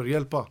behöver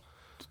hjälpa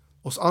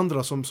oss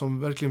andra som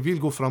verkligen vill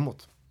gå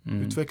framåt,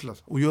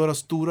 utvecklas och göra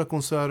stora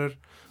konserter,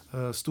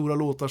 stora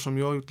låtar som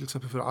jag har gjort till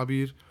exempel för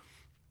Abir,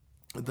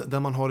 där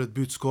man har ett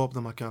budskap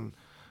där man kan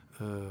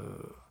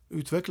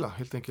utveckla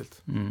helt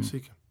enkelt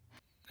musiken.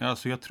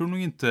 Alltså jag tror nog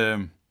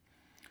inte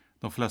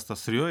de flesta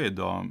seriösa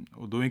idag,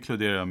 och då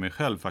inkluderar jag mig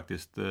själv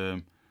faktiskt.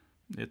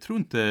 Jag tror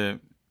inte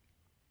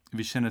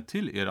vi känner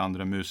till er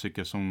andra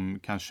musiker som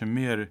kanske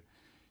mer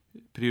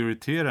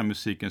prioriterar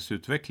musikens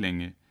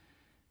utveckling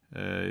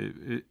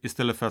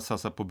istället för att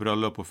satsa på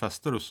bröllop och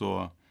fester och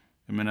så.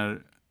 Jag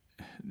menar,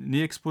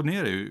 ni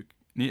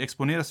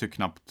exponeras ju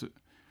knappt,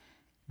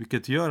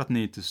 vilket gör att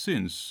ni inte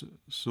syns.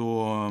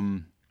 Så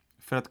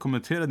för att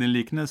kommentera din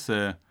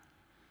liknelse,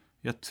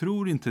 jag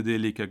tror inte det är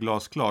lika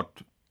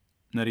glasklart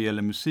när det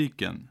gäller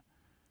musiken.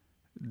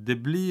 Det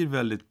blir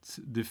väldigt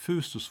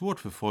diffust och svårt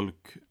för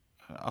folk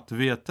att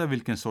veta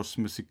vilken sorts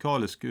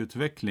musikalisk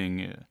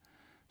utveckling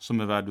som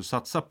är värd att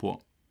satsa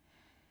på.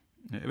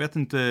 Jag vet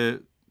inte,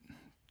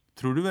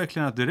 tror du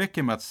verkligen att det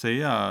räcker med att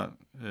säga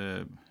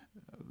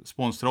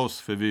sponsra oss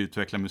för vi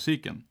utvecklar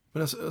musiken?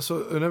 Men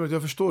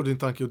jag förstår din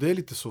tanke och det är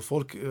lite så.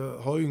 Folk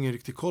har ju ingen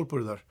riktig koll på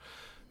det där.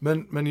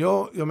 Men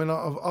jag menar,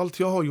 av allt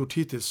jag har gjort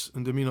hittills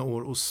under mina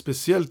år och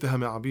speciellt det här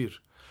med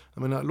Abir.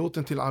 Jag menar,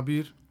 låten till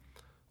Abir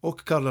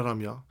och Karla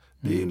Ramja.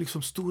 Det är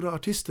liksom stora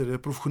artister, det är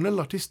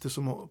professionella artister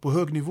som på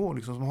hög nivå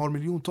liksom, som har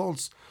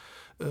miljontals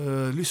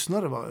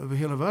lyssnare över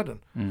hela världen.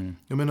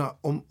 Jag menar,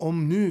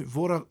 om nu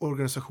våra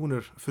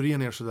organisationer,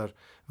 föreningar sådär,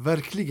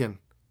 verkligen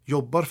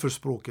jobbar för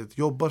språket,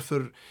 jobbar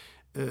för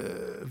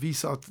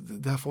visa att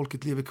det här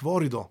folket lever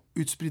kvar idag,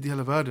 utspritt i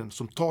hela världen,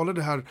 som talar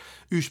det här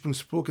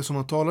ursprungsspråket som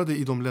man talade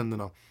i de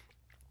länderna.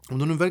 Om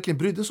de nu verkligen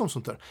brydde sig om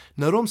sånt där.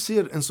 När de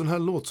ser en sån här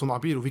låt som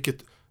Abir, och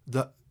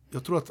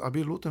jag tror att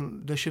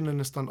Abir-låten, den känner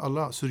nästan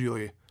alla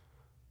syrier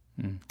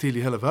till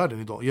i hela världen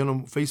idag.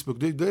 Genom Facebook,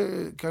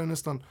 det kan jag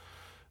nästan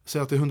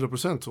säga att det är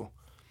 100% så.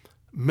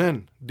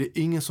 Men det är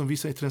ingen som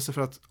visar intresse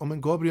för att,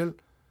 men Gabriel,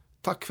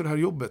 tack för det här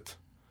jobbet.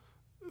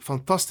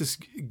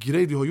 Fantastisk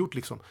grej du har gjort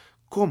liksom.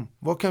 Kom,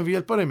 vad kan vi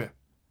hjälpa dig med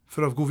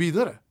för att gå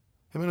vidare?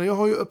 Jag menar, jag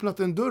har ju öppnat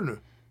en dörr nu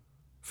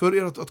för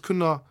er att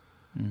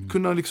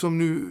kunna liksom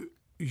nu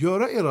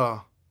göra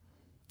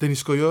det ni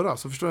ska göra.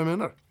 Så förstår jag vad jag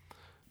menar?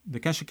 Det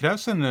kanske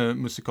krävs en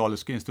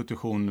musikalisk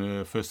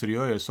institution för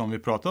seriöser som vi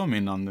pratade om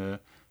innan,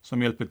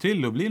 som hjälper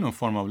till att bli någon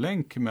form av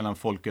länk mellan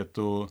folket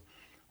och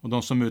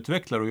de som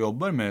utvecklar och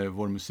jobbar med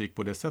vår musik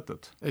på det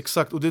sättet.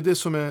 Exakt, och det är det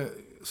som är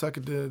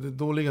säkert det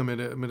dåliga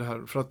med det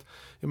här. För att,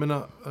 jag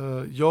menar,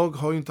 jag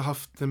har ju inte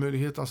haft den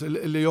möjligheten, alltså,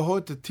 eller jag har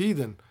inte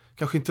tiden,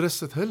 kanske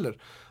intresset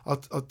heller,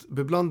 att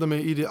beblanda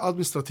mig i det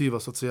administrativa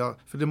så att säga.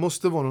 För det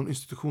måste vara någon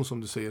institution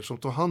som du säger, som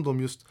tar hand om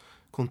just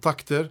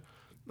kontakter,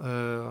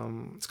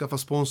 skaffa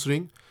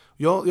sponsring.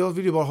 Jag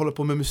vill ju bara hålla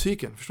på med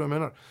musiken, förstår du vad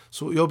jag menar?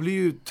 Så jag blir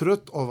ju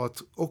trött av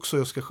att också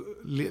jag ska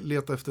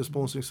leta efter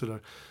sponsring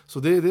sådär. Så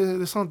det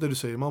är sant det du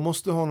säger, man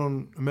måste ha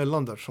någon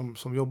mellan där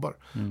som jobbar.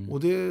 Och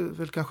det är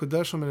väl kanske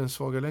där som är den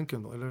svaga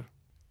länken då, eller?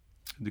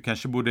 Du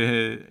kanske borde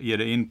ge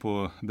dig in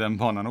på den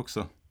banan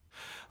också.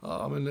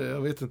 Ja, men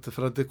jag vet inte,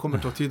 för att det kommer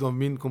ta tid av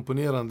min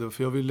komponerande,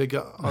 för jag vill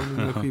lägga all min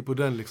energi på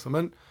den liksom.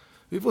 Men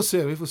vi får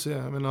se.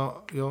 Jag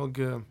menar,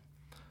 jag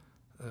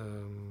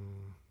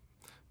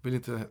vill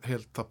inte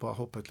helt tappa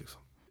hoppet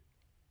liksom.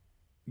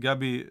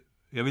 Gabi,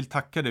 jag vill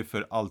tacka dig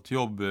för allt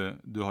jobb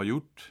du har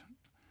gjort.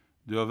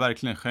 Du har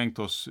verkligen skänkt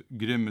oss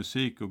grym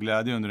musik och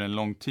glädje under en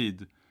lång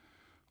tid.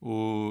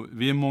 Och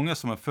vi är många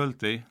som har följt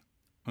dig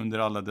under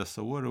alla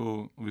dessa år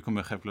och vi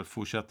kommer självklart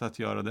fortsätta att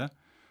göra det.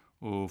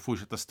 Och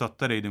fortsätta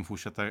stötta dig i din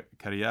fortsatta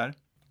karriär.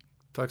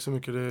 Tack så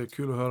mycket, det är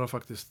kul att höra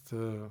faktiskt.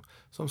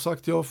 Som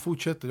sagt, jag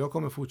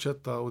kommer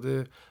fortsätta och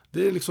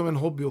det är liksom en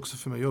hobby också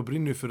för mig. Jag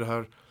brinner för det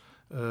här.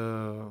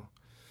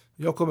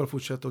 Jag kommer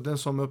fortsätta och den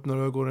som öppnar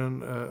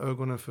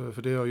ögonen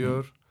för det jag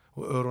gör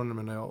och öronen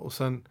menar jag och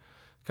sen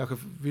kanske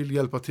vill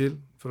hjälpa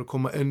till för att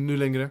komma ännu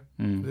längre.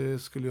 Det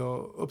skulle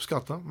jag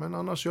uppskatta, men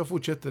annars jag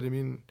fortsätter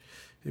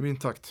i min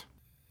takt.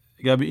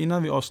 Gabi,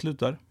 innan vi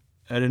avslutar,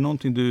 är det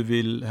någonting du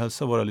vill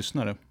hälsa våra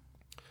lyssnare?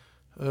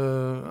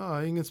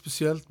 Inget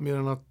speciellt mer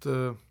än att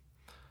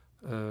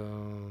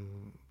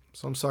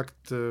som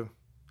sagt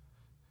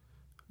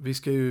vi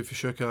ska ju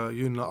försöka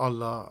gynna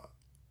alla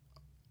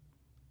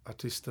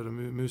artister och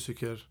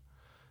musiker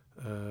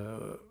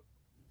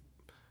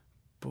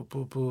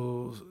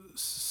på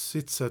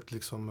sitt sätt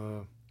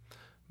liksom.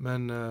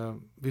 Men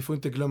vi får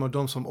inte glömma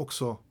de som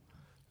också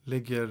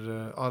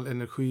lägger all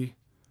energi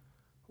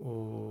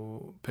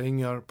och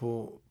pengar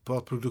på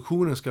att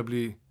produktionen ska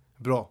bli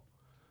bra.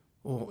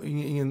 Och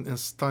ingen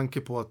ens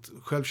tanke på att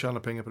själv tjäna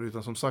pengar på det,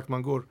 utan som sagt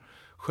man går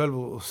själv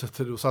och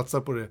sätter det och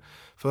satsar på det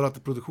för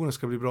att produktionen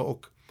ska bli bra,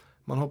 och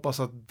man hoppas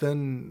att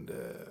den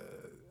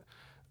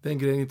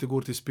grejen inte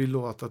går till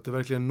spillo, att det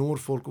verkligen når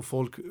folk och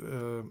folk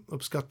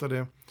uppskattar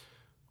det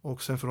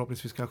och sen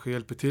förhoppningsvis kanske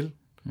hjälper till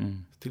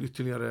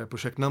ytterligare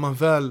projekt när man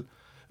väl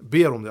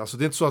ber om det. Alltså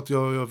det är inte så att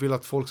jag vill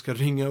att folk ska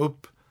ringa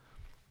upp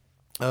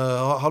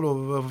hallå,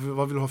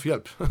 vad vill du ha för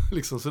hjälp?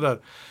 liksom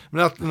sådär.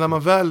 Men att när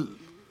man väl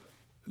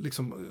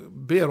liksom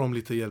ber om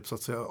lite hjälp så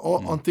att säga,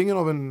 antingen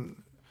av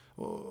en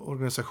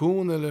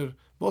organisation eller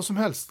vad som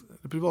helst,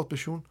 en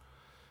privatperson.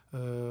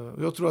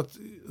 Jag tror att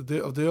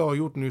av det jag har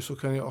gjort nu så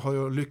har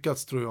jag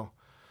lyckats, tror jag,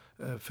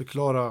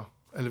 förklara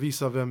eller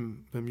visa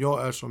vem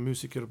jag är som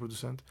musiker och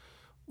producent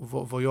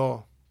och vad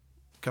jag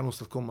kan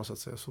åstadkomma så att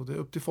säga. Så det är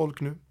upp till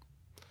folk nu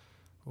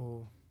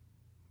och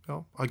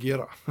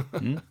agera.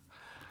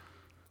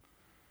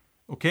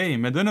 Okej,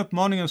 med den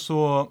uppmaningen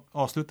så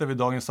avslutar vi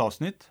dagens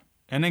avsnitt.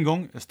 Än en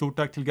gång, ett stort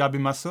tack till Gabi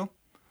Masso.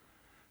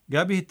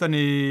 Gabi hittar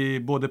ni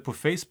både på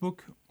Facebook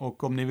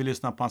och om ni vill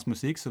lyssna på hans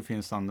musik så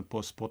finns han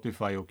på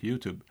Spotify och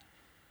YouTube.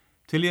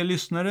 Till er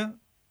lyssnare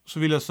så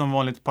vill jag som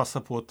vanligt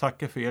passa på att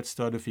tacka för ert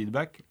stöd och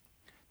feedback.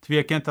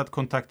 Tveka inte att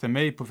kontakta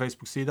mig på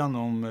Facebook-sidan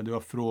om du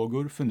har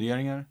frågor,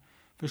 funderingar,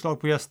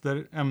 förslag på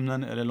gäster,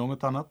 ämnen eller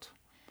något annat.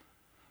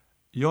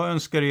 Jag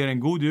önskar er en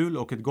god jul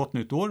och ett gott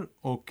nytt år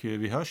och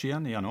vi hörs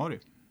igen i januari.